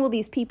long will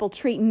these people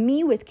treat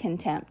me with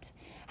contempt?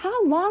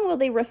 How long will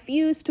they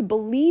refuse to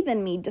believe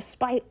in me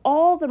despite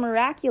all the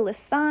miraculous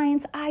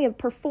signs I have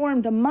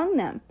performed among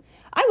them?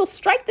 I will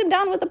strike them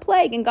down with a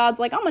plague. And God's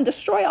like, I'm going to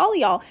destroy all of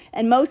y'all.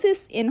 And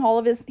Moses, in all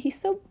of he's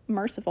so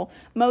merciful.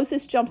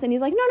 Moses jumps in.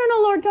 He's like,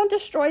 no, Lord, don't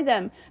destroy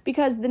them,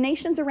 because the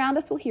nations around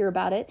us will hear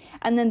about it.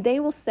 And then they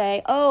will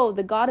say, oh,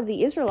 the God of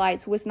the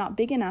Israelites was not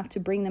big enough to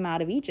bring them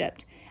out of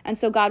Egypt. And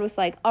so God was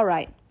like, all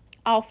right,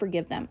 I'll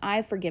forgive them. I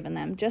have forgiven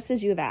them, just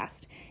as you have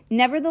asked.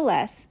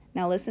 Nevertheless,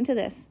 now listen to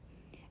this.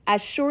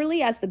 As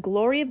surely as the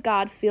glory of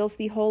God fills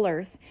the whole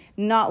earth,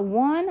 not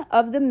one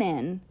of the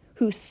men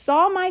who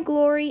saw my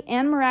glory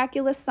and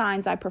miraculous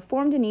signs I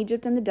performed in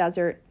Egypt and the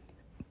desert,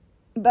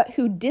 but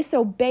who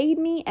disobeyed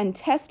me and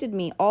tested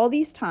me all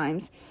these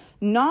times,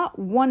 not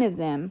one of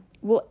them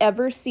will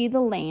ever see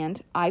the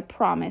land I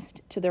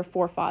promised to their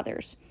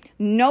forefathers.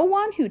 No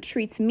one who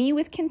treats me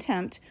with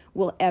contempt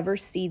will ever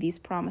see these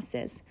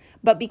promises.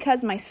 But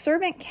because my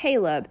servant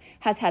Caleb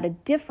has had a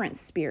different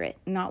spirit,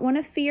 not one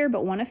of fear,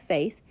 but one of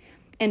faith,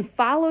 and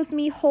follows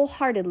me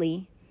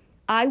wholeheartedly,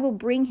 I will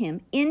bring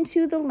him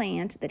into the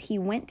land that he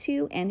went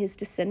to, and his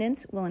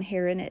descendants will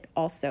inherit it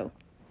also.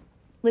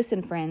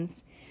 Listen,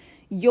 friends,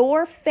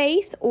 your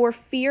faith or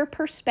fear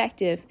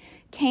perspective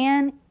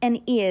can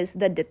and is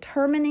the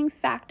determining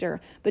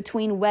factor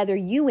between whether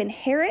you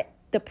inherit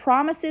the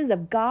promises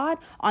of God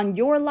on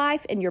your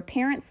life and your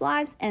parents'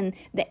 lives and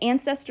the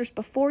ancestors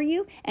before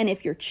you, and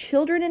if your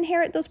children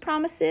inherit those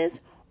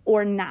promises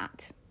or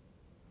not.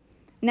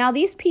 Now,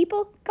 these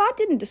people, God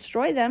didn't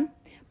destroy them,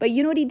 but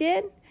you know what he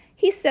did?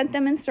 He sent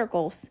them in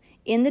circles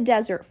in the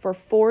desert for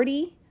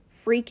 40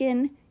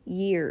 freaking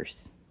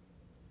years.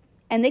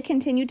 And they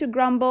continued to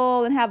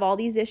grumble and have all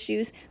these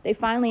issues. They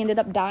finally ended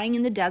up dying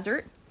in the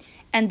desert.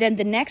 And then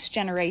the next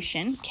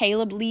generation,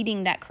 Caleb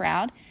leading that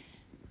crowd,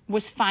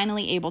 was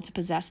finally able to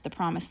possess the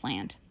promised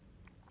land.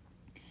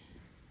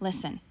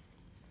 Listen,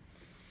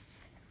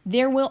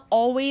 there will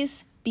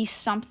always be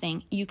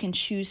something you can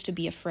choose to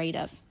be afraid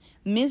of.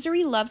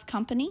 Misery loves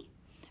company.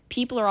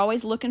 People are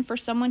always looking for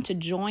someone to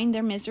join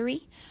their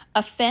misery.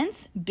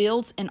 Offense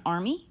builds an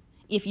army.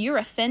 If you're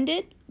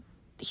offended,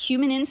 the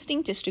human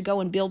instinct is to go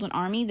and build an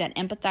army that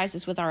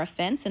empathizes with our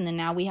offense, and then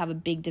now we have a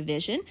big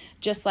division,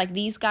 just like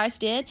these guys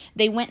did.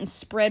 They went and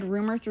spread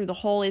rumor through the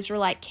whole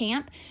Israelite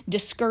camp,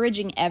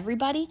 discouraging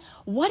everybody.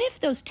 What if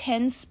those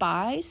 10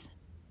 spies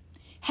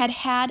had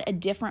had a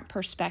different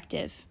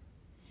perspective?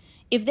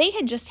 If they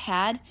had just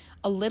had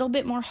a little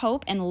bit more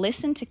hope and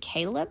listened to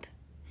Caleb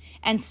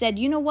and said,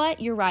 you know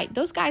what, you're right,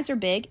 those guys are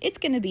big, it's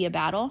going to be a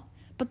battle,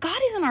 but God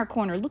is in our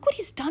corner, look what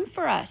he's done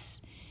for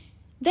us.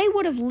 They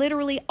would have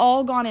literally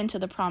all gone into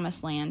the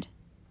promised land,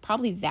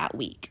 probably that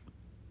week.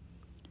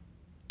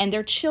 And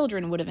their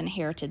children would have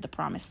inherited the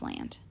promised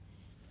land.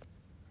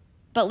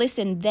 But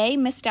listen, they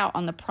missed out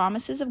on the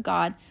promises of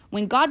God.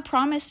 When God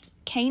promised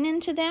Canaan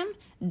to them,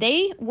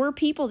 they were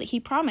people that he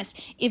promised.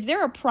 If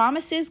there are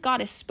promises God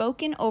has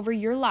spoken over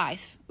your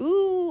life,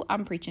 ooh,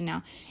 I'm preaching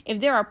now. If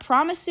there are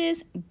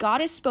promises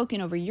God has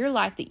spoken over your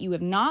life that you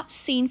have not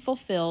seen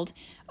fulfilled,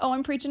 oh,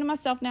 I'm preaching to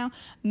myself now.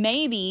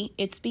 Maybe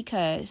it's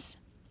because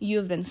you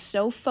have been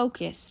so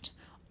focused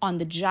on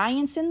the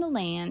giants in the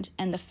land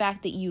and the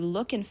fact that you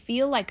look and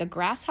feel like a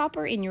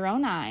grasshopper in your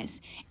own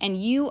eyes,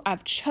 and you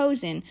have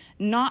chosen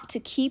not to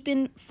keep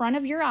in front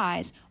of your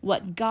eyes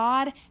what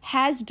God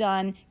has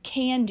done,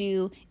 can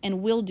do,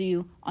 and will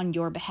do on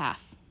your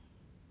behalf.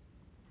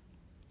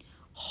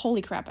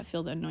 Holy crap, I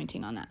feel the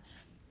anointing on that.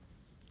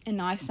 And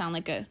now I sound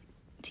like a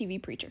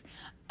TV preacher.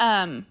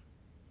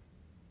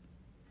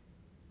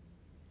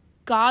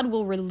 God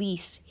will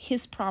release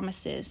his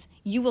promises.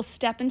 You will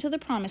step into the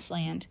promised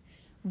land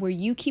where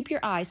you keep your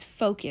eyes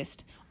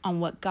focused on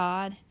what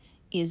God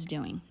is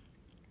doing.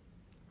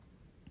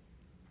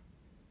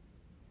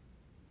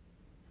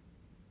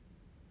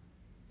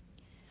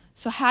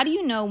 So how do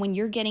you know when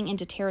you're getting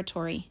into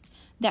territory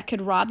that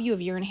could rob you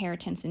of your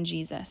inheritance in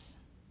Jesus?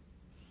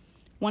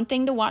 One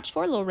thing to watch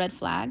for, a little red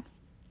flag.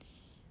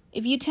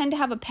 If you tend to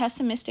have a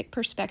pessimistic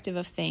perspective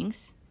of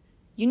things,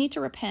 you need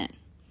to repent.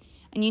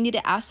 And you need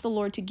to ask the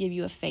Lord to give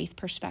you a faith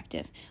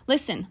perspective.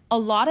 Listen, a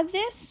lot of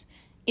this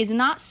is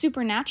not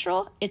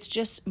supernatural. It's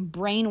just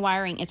brain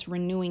wiring. It's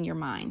renewing your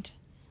mind.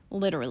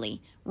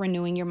 Literally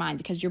renewing your mind,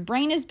 because your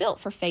brain is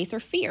built for faith or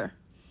fear.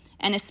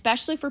 And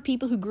especially for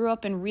people who grew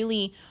up in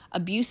really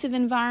abusive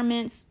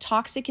environments,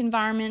 toxic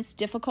environments,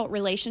 difficult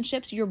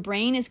relationships, your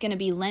brain is going to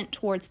be lent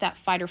towards that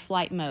fight or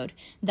flight mode,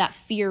 that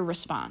fear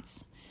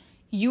response.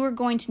 You are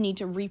going to need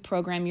to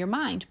reprogram your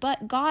mind.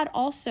 But God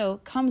also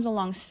comes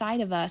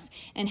alongside of us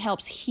and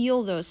helps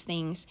heal those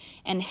things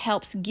and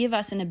helps give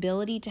us an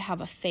ability to have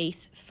a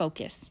faith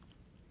focus.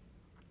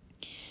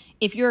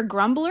 If you're a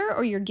grumbler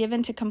or you're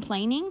given to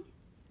complaining,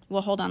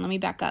 well, hold on, let me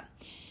back up.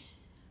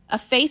 A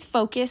faith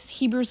focus,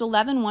 Hebrews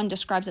 11:1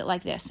 describes it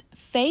like this.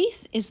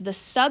 Faith is the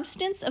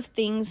substance of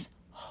things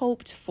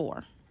hoped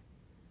for.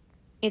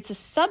 It's a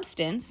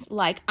substance,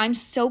 like I'm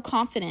so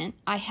confident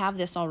I have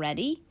this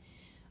already,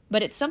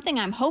 but it's something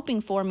I'm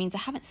hoping for means I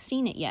haven't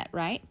seen it yet,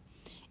 right?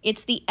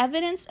 It's the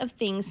evidence of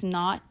things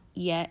not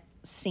yet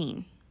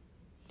seen.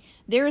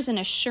 There is an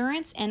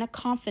assurance and a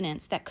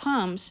confidence that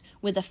comes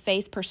with a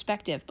faith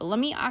perspective. But let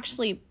me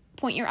actually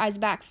point your eyes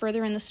back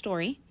further in the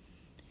story.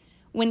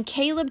 When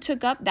Caleb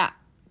took up that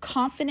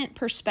confident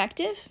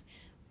perspective,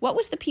 what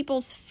was the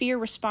people's fear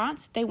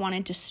response? They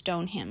wanted to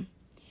stone him.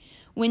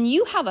 When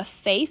you have a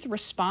faith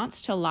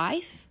response to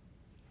life,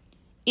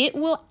 it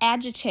will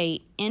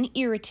agitate and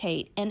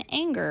irritate and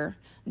anger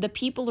the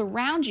people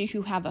around you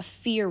who have a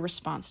fear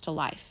response to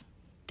life.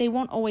 They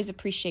won't always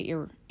appreciate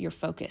your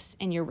focus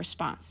and your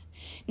response.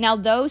 Now,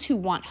 those who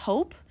want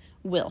hope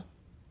will.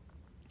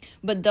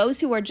 But those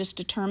who are just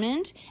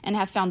determined and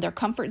have found their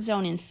comfort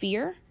zone in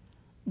fear,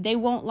 they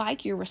won't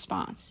like your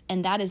response.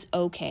 And that is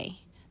okay.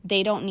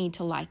 They don't need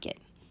to like it.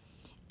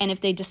 And if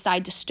they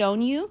decide to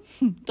stone you,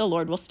 the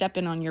Lord will step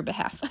in on your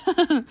behalf.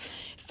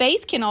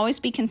 Faith can always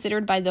be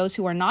considered by those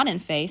who are not in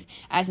faith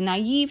as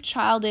naive,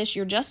 childish,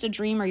 you're just a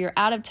dreamer, you're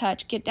out of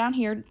touch, get down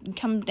here,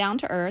 come down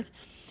to earth.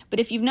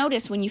 But if you've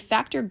noticed, when you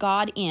factor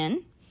God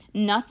in,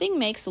 nothing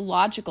makes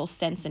logical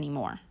sense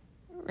anymore,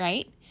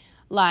 right?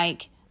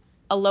 Like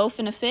a loaf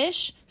and a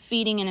fish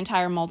feeding an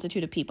entire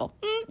multitude of people.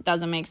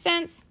 Doesn't make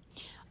sense.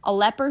 A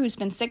leper who's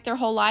been sick their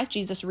whole life,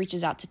 Jesus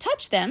reaches out to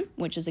touch them,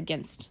 which is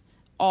against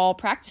all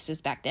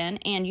practices back then.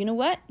 And you know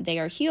what? They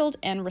are healed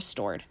and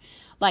restored.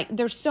 Like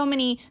there's so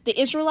many, the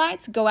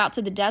Israelites go out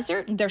to the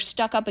desert. They're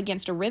stuck up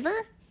against a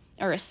river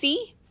or a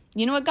sea.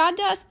 You know what God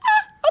does?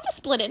 I'll just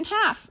split it in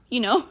half.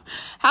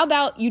 How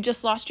about you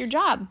just lost your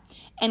job?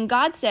 And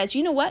God says,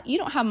 you know what? You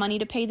don't have money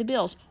to pay the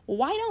bills.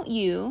 Why don't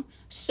you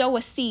sow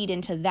a seed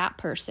into that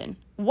person?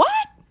 What?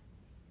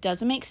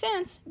 Doesn't make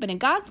sense. But in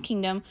God's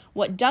kingdom,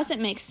 what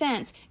doesn't make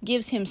sense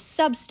gives him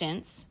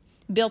substance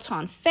built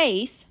on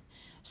faith.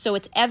 So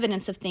it's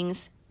evidence of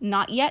things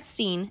not yet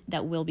seen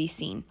that will be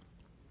seen.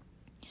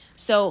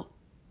 So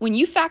when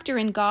you factor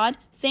in God,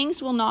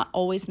 things will not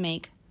always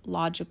make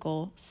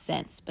logical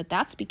sense, but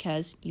that's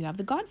because you have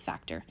the God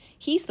factor.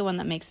 He's the one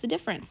that makes the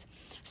difference.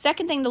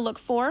 Second thing to look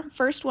for,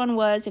 first one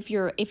was if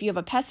you have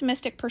a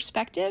pessimistic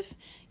perspective,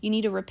 you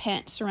need to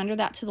repent, surrender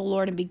that to the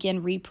Lord, and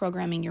begin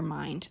reprogramming your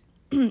mind,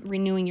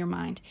 renewing your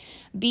mind.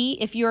 B,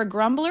 if you're a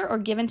grumbler or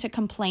given to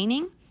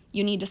complaining,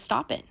 you need to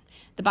stop it.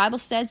 The Bible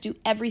says do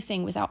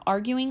everything without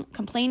arguing,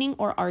 complaining,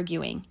 or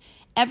arguing.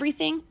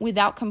 Everything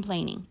without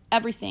complaining.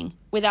 Everything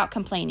without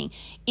complaining.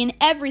 In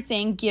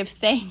everything, give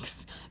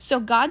thanks.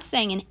 So God's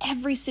saying in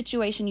every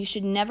situation, you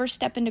should never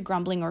step into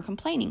grumbling or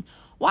complaining.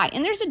 Why?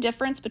 And there's a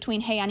difference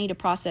between, hey, I need to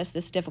process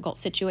this difficult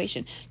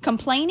situation.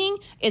 Complaining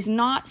is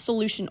not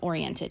solution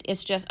oriented.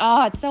 It's just,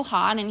 oh, it's so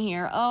hot in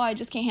here. Oh, I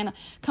just can't handle.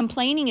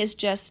 Complaining is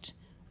just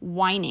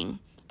whining.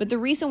 But the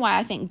reason why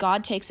I think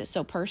God takes it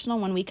so personal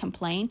when we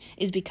complain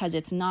is because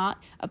it's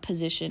not a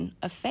position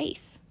of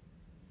faith.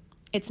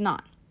 It's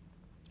not.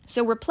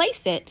 So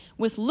replace it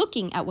with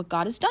looking at what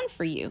God has done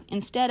for you.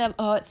 Instead of,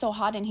 oh, it's so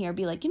hot in here,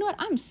 be like, you know what?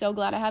 I'm so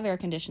glad I have air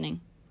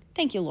conditioning.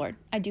 Thank you, Lord.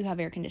 I do have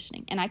air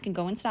conditioning, and I can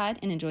go inside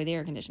and enjoy the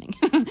air conditioning.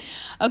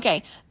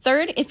 Okay.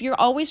 Third, if you're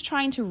always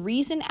trying to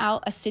reason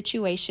out a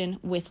situation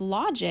with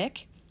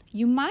logic,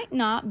 you might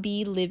not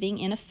be living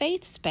in a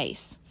faith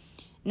space.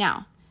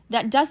 Now,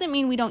 that doesn't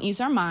mean we don't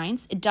use our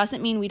minds. It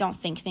doesn't mean we don't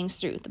think things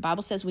through. The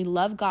Bible says we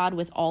love God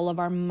with all of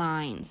our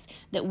minds,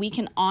 that we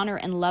can honor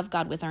and love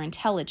God with our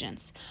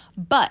intelligence.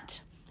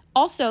 But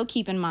also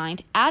keep in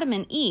mind, Adam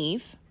and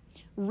Eve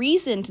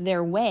reasoned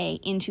their way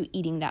into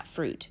eating that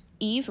fruit.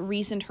 Eve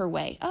reasoned her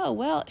way. Oh,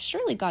 well,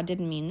 surely God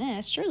didn't mean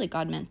this. Surely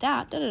God meant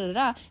that. Da, da, da,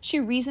 da. She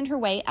reasoned her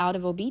way out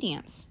of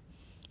obedience,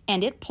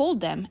 and it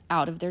pulled them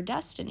out of their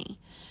destiny.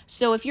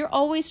 So if you're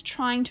always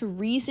trying to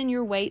reason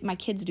your way, my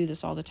kids do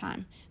this all the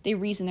time. They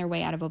reason their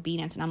way out of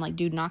obedience. And I'm like,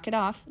 dude, knock it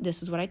off.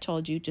 This is what I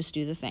told you. Just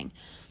do the thing.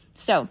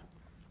 So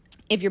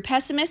if you're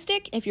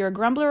pessimistic, if you're a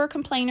grumbler or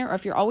complainer, or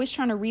if you're always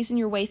trying to reason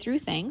your way through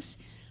things,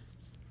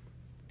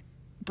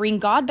 bring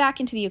God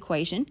back into the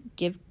equation.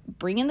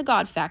 Bring in the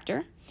God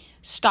factor.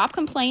 Stop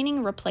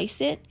complaining,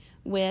 replace it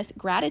with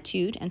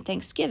gratitude and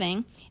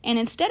thanksgiving. And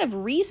instead of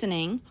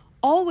reasoning,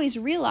 always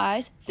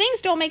realize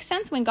things don't make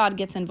sense when God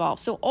gets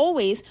involved. So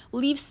always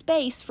leave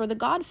space for the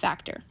God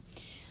factor.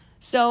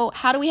 So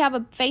how do we have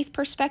a faith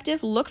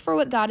perspective? Look for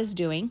what God is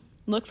doing.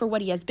 Look for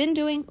what he has been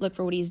doing. Look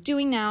for what he's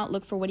doing now.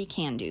 Look for what he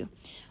can do.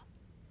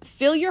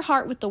 Fill your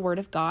heart with the word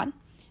of God,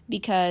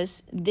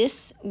 because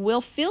this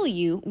will fill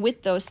you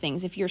with those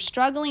things. If you're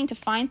struggling to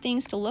find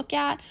things to look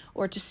at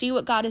or to see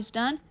what God has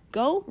done,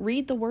 go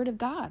read the word of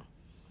God.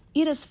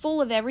 It is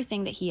full of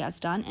everything that he has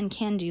done and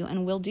can do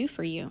and will do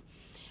for you.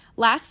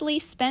 Lastly,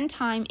 spend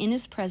time in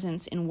his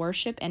presence in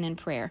worship and in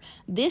prayer.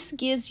 This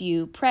gives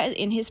you,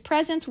 in his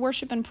presence,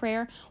 worship and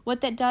prayer,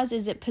 what that does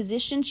is it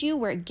positions you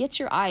where it gets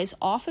your eyes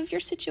off of your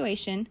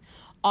situation,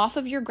 off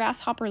of your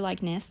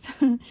grasshopper-likeness,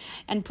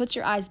 and puts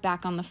your eyes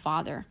back on the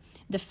Father.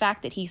 The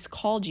fact that he's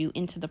called you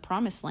into the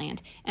promised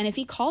land. And if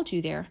he called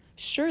you there,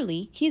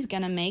 surely he's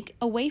going to make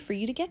a way for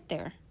you to get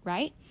there,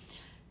 right?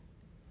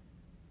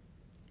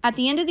 At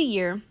the end of the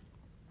year,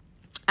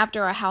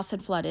 after our house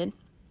had flooded,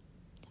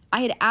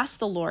 I had asked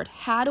the Lord,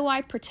 how do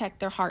I protect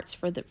their hearts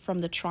from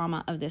the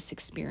trauma of this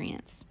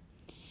experience?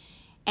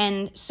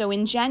 And so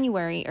in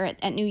January, or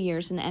at New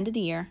Year's, in the end of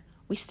the year,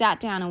 we sat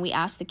down and we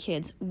asked the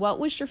kids, what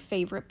was your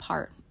favorite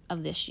part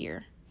of this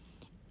year?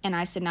 And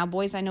I said, now,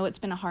 boys, I know it's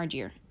been a hard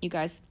year. You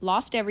guys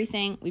lost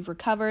everything. We've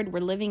recovered. We're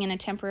living in a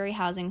temporary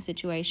housing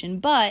situation,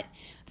 but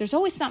there's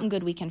always something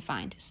good we can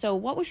find. So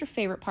what was your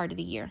favorite part of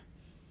the year?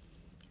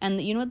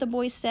 And you know what the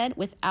boys said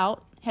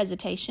without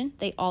hesitation?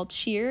 They all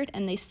cheered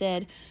and they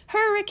said,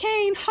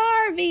 Hurricane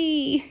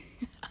Harvey.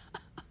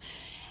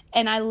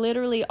 And I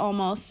literally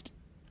almost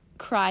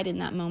cried in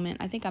that moment.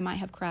 I think I might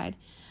have cried.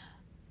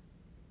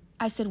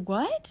 I said,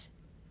 what?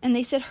 And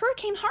they said,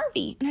 Hurricane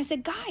Harvey. And I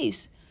said,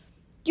 guys,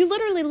 you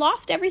literally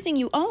lost everything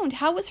you owned.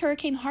 How was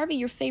Hurricane Harvey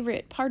your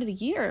favorite part of the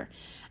year?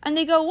 And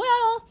they go,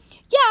 well,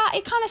 yeah,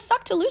 it kind of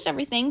sucked to lose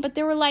everything. But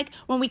they were like,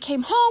 when we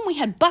came home, we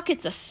had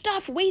buckets of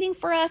stuff waiting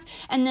for us.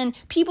 And then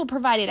people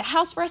provided a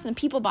house for us. And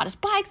people bought us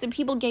bikes. And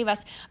people gave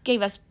us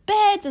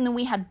beds. And then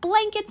we had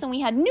blankets. And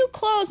we had new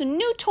clothes and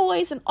new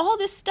toys and all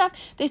this stuff.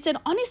 They said,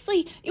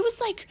 honestly, it was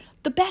like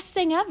the best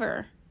thing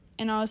ever.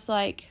 And I was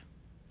like,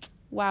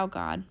 wow,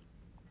 God.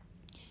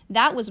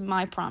 That was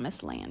my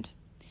promised land.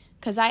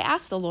 Because I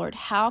asked the Lord,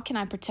 how can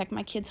I protect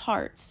my kids'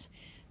 hearts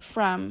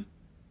from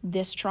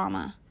this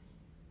trauma?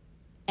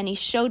 And he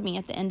showed me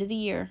at the end of the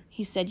year.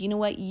 He said, you know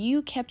what?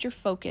 You kept your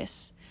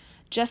focus.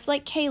 Just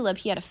like Caleb,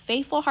 he had a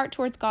faithful heart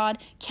towards God,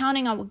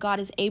 counting on what God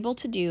is able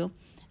to do.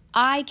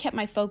 I kept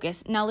my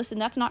focus. Now listen,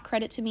 that's not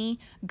credit to me.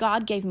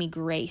 God gave me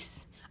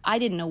grace. I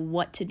didn't know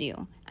what to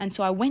do. And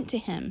so I went to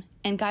him.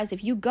 And guys,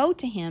 if you go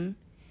to him,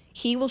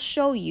 he will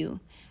show you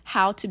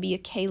how to be a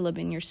Caleb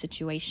in your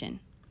situation.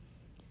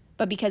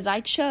 But because I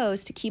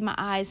chose to keep my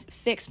eyes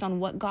fixed on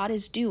what God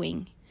is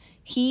doing,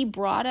 he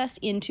brought us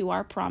into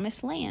our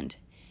promised land.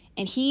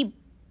 And he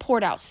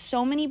poured out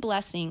so many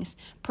blessings,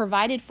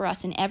 provided for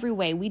us in every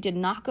way. We did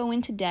not go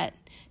into debt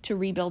to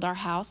rebuild our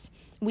house.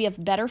 We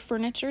have better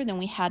furniture than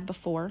we had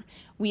before.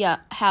 We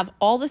have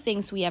all the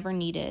things we ever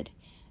needed.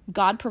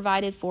 God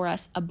provided for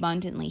us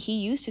abundantly. He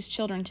used his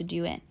children to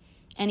do it.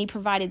 And he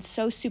provided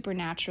so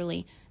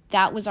supernaturally.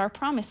 That was our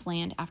promised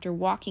land after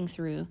walking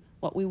through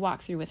what we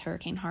walked through with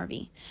Hurricane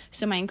Harvey.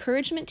 So my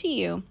encouragement to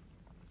you,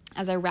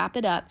 as I wrap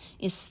it up,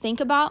 is think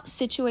about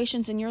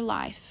situations in your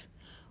life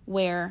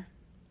where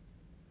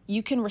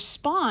you can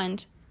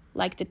respond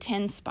like the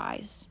 10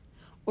 spies,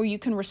 or you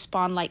can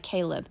respond like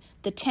Caleb.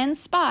 The 10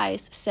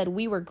 spies said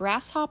we were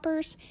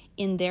grasshoppers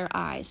in their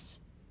eyes.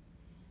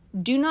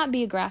 Do not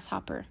be a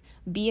grasshopper.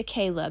 Be a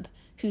Caleb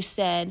who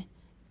said,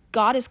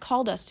 God has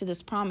called us to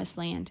this promised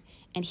land,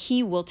 and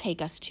he will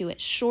take us to it.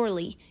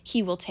 Surely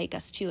he will take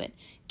us to it.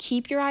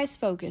 Keep your eyes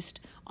focused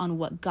on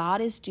what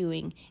God is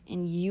doing,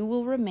 and you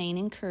will remain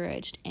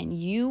encouraged, and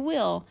you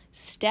will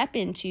step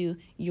into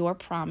your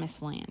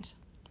promised land.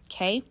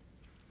 Okay?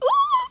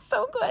 Ooh,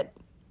 so good.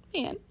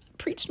 Man, I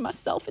preached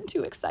myself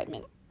into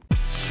excitement.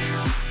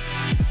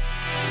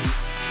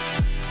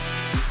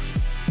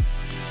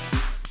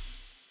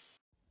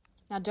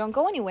 Now, don't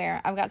go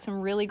anywhere. I've got some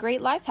really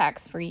great life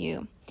hacks for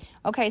you.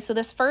 Okay, so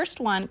this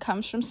first one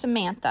comes from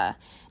Samantha.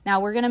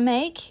 Now, we're going to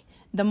make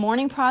the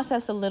morning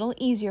process a little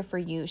easier for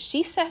you.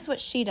 She says what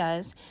she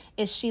does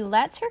is she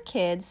lets her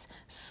kids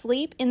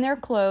sleep in their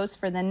clothes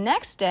for the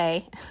next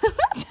day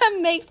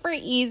to make for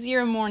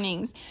easier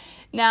mornings.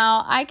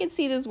 Now, I could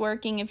see this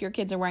working if your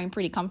kids are wearing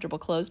pretty comfortable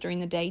clothes during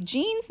the day.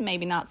 Jeans,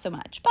 maybe not so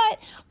much, but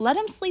let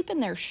them sleep in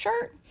their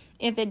shirt.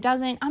 If it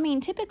doesn't,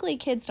 typically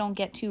kids don't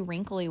get too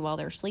wrinkly while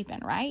they're sleeping,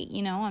 right?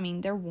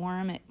 They're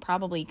warm. It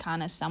probably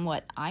kind of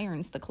somewhat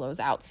irons the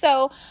clothes out.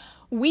 So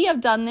we have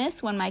done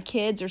this when my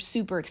kids are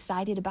super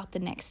excited about the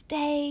next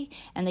day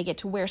and they get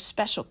to wear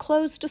special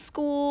clothes to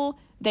school.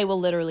 They will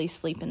literally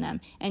sleep in them.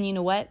 And you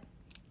know what?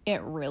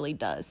 It really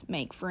does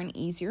make for an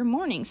easier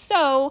morning.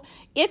 So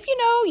if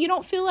you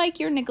don't feel like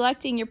you're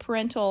neglecting your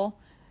parental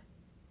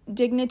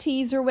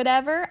dignities or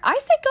whatever, I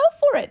say go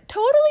for it.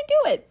 Totally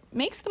do it.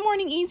 Makes the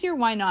morning easier.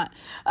 Why not?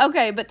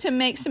 Okay, but to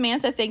make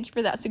Samantha, thank you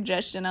for that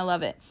suggestion. I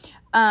love it.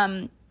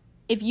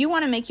 If you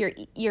want to make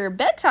your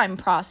bedtime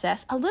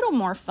process a little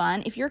more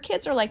fun, if your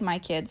kids are like my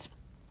kids,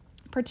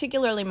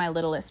 particularly my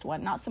littlest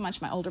one, not so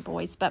much my older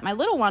boys, but my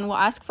little one will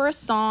ask for a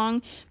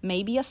song,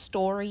 maybe a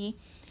story.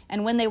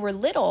 And when they were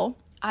little,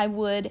 I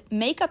would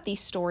make up these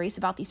stories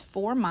about these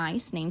 4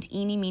 mice named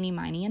Eeny, Meeny,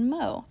 Miny, and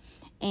Mo.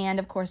 And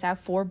of course, I have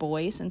 4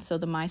 boys, and so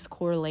the mice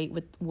correlate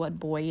with what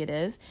boy it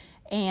is.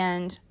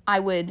 And I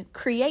would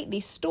create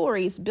these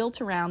stories built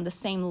around the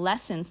same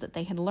lessons that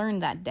they had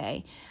learned that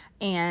day.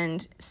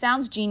 And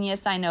sounds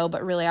genius, I know,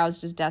 but really I was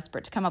just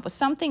desperate to come up with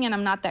something, and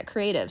I'm not that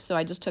creative, so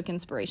I just took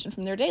inspiration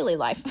from their daily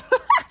life.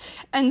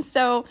 And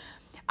so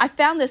I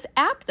found this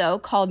app, though,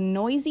 called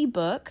Noisy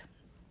Book.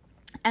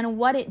 And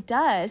what it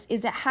does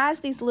is it has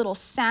these little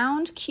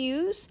sound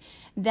cues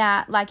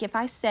that, like if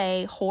I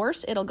say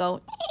horse, it'll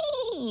go,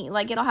 nee,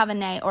 like it'll have a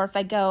neigh. Or if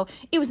I go,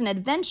 it was an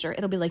adventure,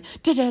 it'll be like,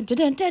 da da da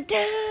da da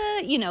da,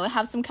 it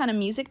have some kind of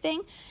music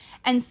thing.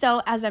 And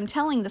so as I'm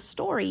telling the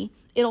story,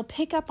 it'll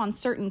pick up on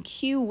certain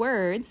cue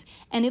words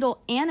and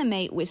it'll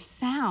animate with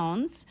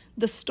sounds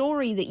the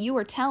story that you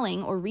are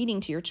telling or reading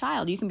to your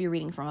child. You can be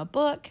reading from a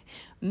book,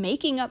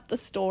 making up the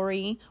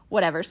story,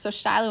 whatever. So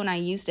Shiloh and I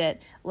used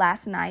it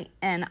last night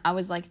and I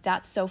was like,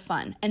 that's so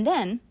fun. And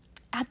then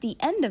at the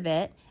end of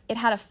it, it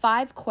had a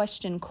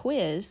 5-question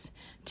quiz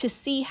to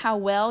see how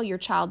well your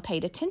child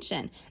paid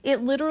attention.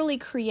 It literally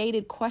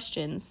created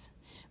questions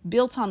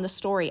built on the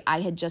story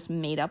I had just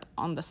made up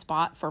on the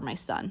spot for my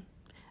son.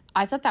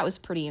 I thought that was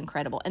pretty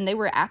incredible. And they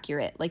were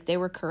accurate, like they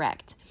were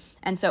correct.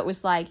 And so it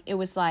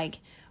was like,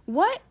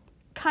 what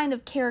kind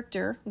of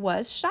character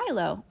was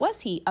Shiloh?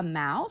 Was he a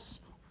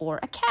mouse or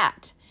a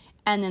cat?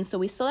 And then so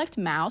we select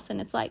mouse,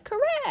 and it's like,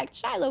 correct,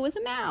 Shiloh was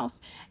a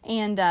mouse.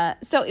 And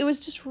so it was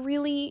just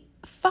really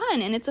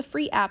fun, and it's a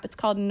free app. It's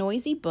called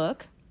Noisy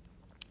Book.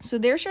 So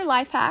there's your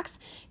life hacks.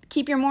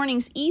 Keep your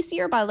mornings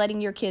easier by letting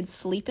your kids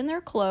sleep in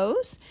their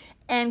clothes,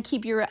 and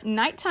keep your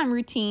nighttime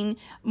routine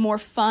more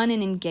fun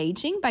and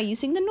engaging by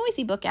using the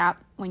Noisy Book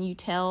app when you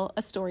tell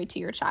a story to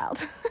your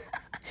child.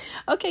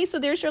 Okay, so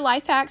there's your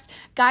life hacks.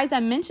 Guys, I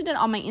mentioned it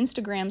on my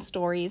Instagram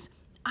stories.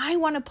 I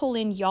want to pull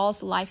in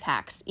y'all's life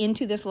hacks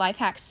into this life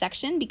hacks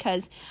section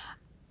because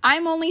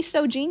I'm only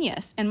so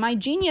genius, and my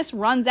genius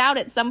runs out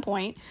at some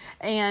point.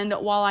 And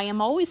while I am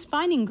always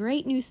finding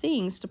great new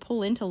things to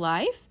pull into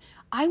life,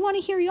 I want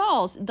to hear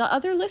y'all's. The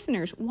other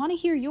listeners want to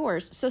hear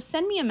yours. So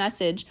send me a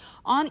message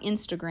on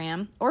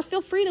Instagram, or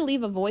feel free to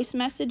leave a voice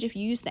message. If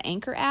you use the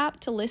Anchor app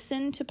to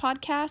listen to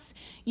podcasts,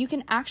 you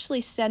can actually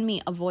send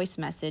me a voice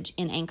message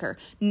in Anchor.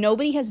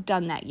 Nobody has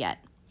done that yet.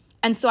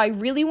 And so I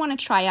really want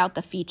to try out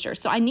the feature.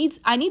 So I need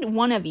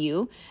one of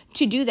you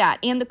to do that.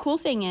 And the cool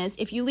thing is,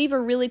 if you leave a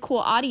really cool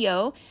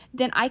audio,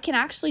 then I can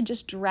actually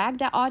just drag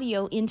that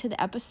audio into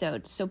the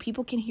episode so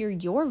people can hear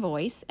your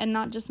voice and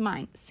not just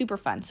mine. Super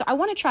fun. So I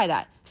want to try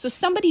that. So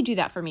somebody do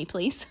that for me,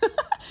 please.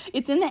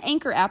 It's in the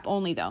Anchor app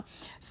only though.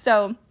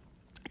 So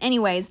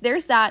anyways,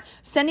 there's that.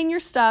 Send in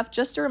your stuff.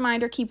 Just a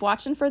reminder, keep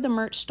watching for the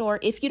merch store.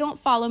 If you don't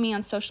follow me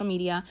on social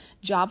media,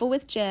 Java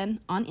with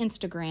Jen on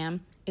Instagram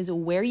is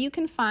where you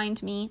can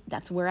find me.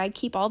 That's where I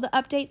keep all the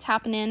updates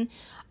happening.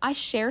 I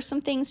share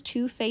some things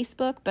to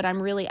Facebook, but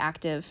I'm really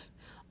active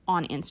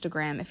on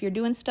Instagram. If you're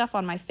doing stuff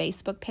on my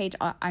Facebook page,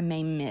 I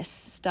may miss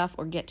stuff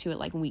or get to it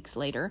like weeks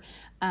later.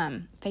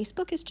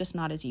 Facebook is just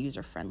not as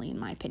user-friendly in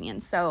my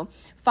opinion. So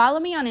follow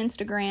me on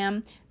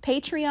Instagram.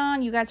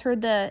 Patreon, you guys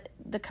heard the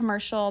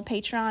commercial.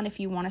 Patreon, if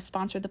you want to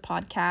sponsor the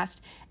podcast.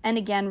 And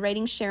again,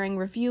 rating, sharing,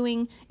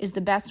 reviewing is the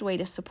best way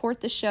to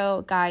support the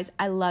show. Guys,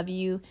 I love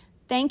you.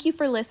 Thank you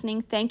for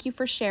listening. Thank you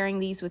for sharing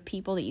these with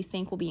people that you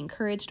think will be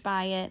encouraged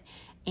by it.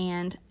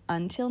 And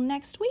until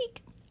next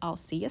week, I'll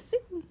see you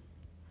soon.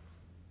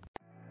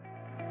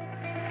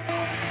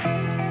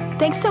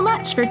 Thanks so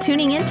much for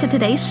tuning in to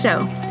today's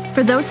show.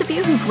 For those of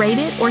you who've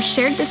rated or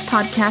shared this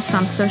podcast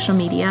on social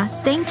media,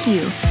 thank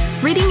you.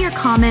 Reading your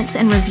comments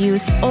and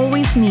reviews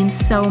always means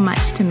so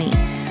much to me.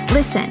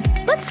 Listen,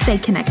 let's stay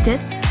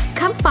connected.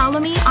 Come follow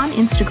me on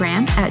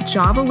Instagram at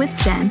Java with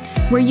Jen,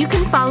 where you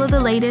can follow the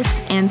latest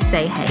and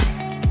say hey.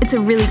 It's a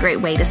really great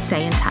way to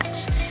stay in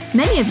touch.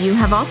 Many of you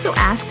have also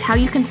asked how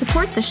you can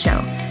support the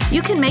show.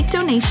 You can make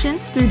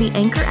donations through the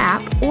Anchor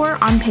app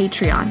or on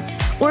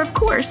Patreon, or of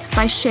course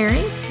by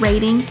sharing,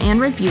 rating,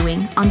 and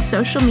reviewing on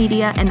social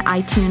media and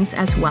iTunes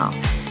as well.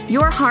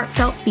 Your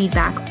heartfelt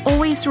feedback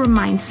always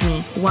reminds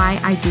me why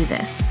I do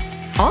this.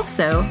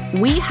 Also,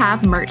 we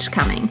have merch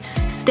coming.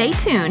 Stay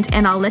tuned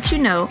and I'll let you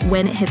know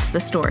when it hits the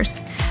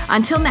stores.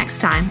 Until next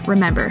time,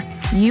 remember,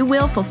 you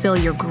will fulfill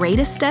your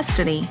greatest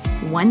destiny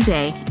one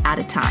day at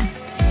a time.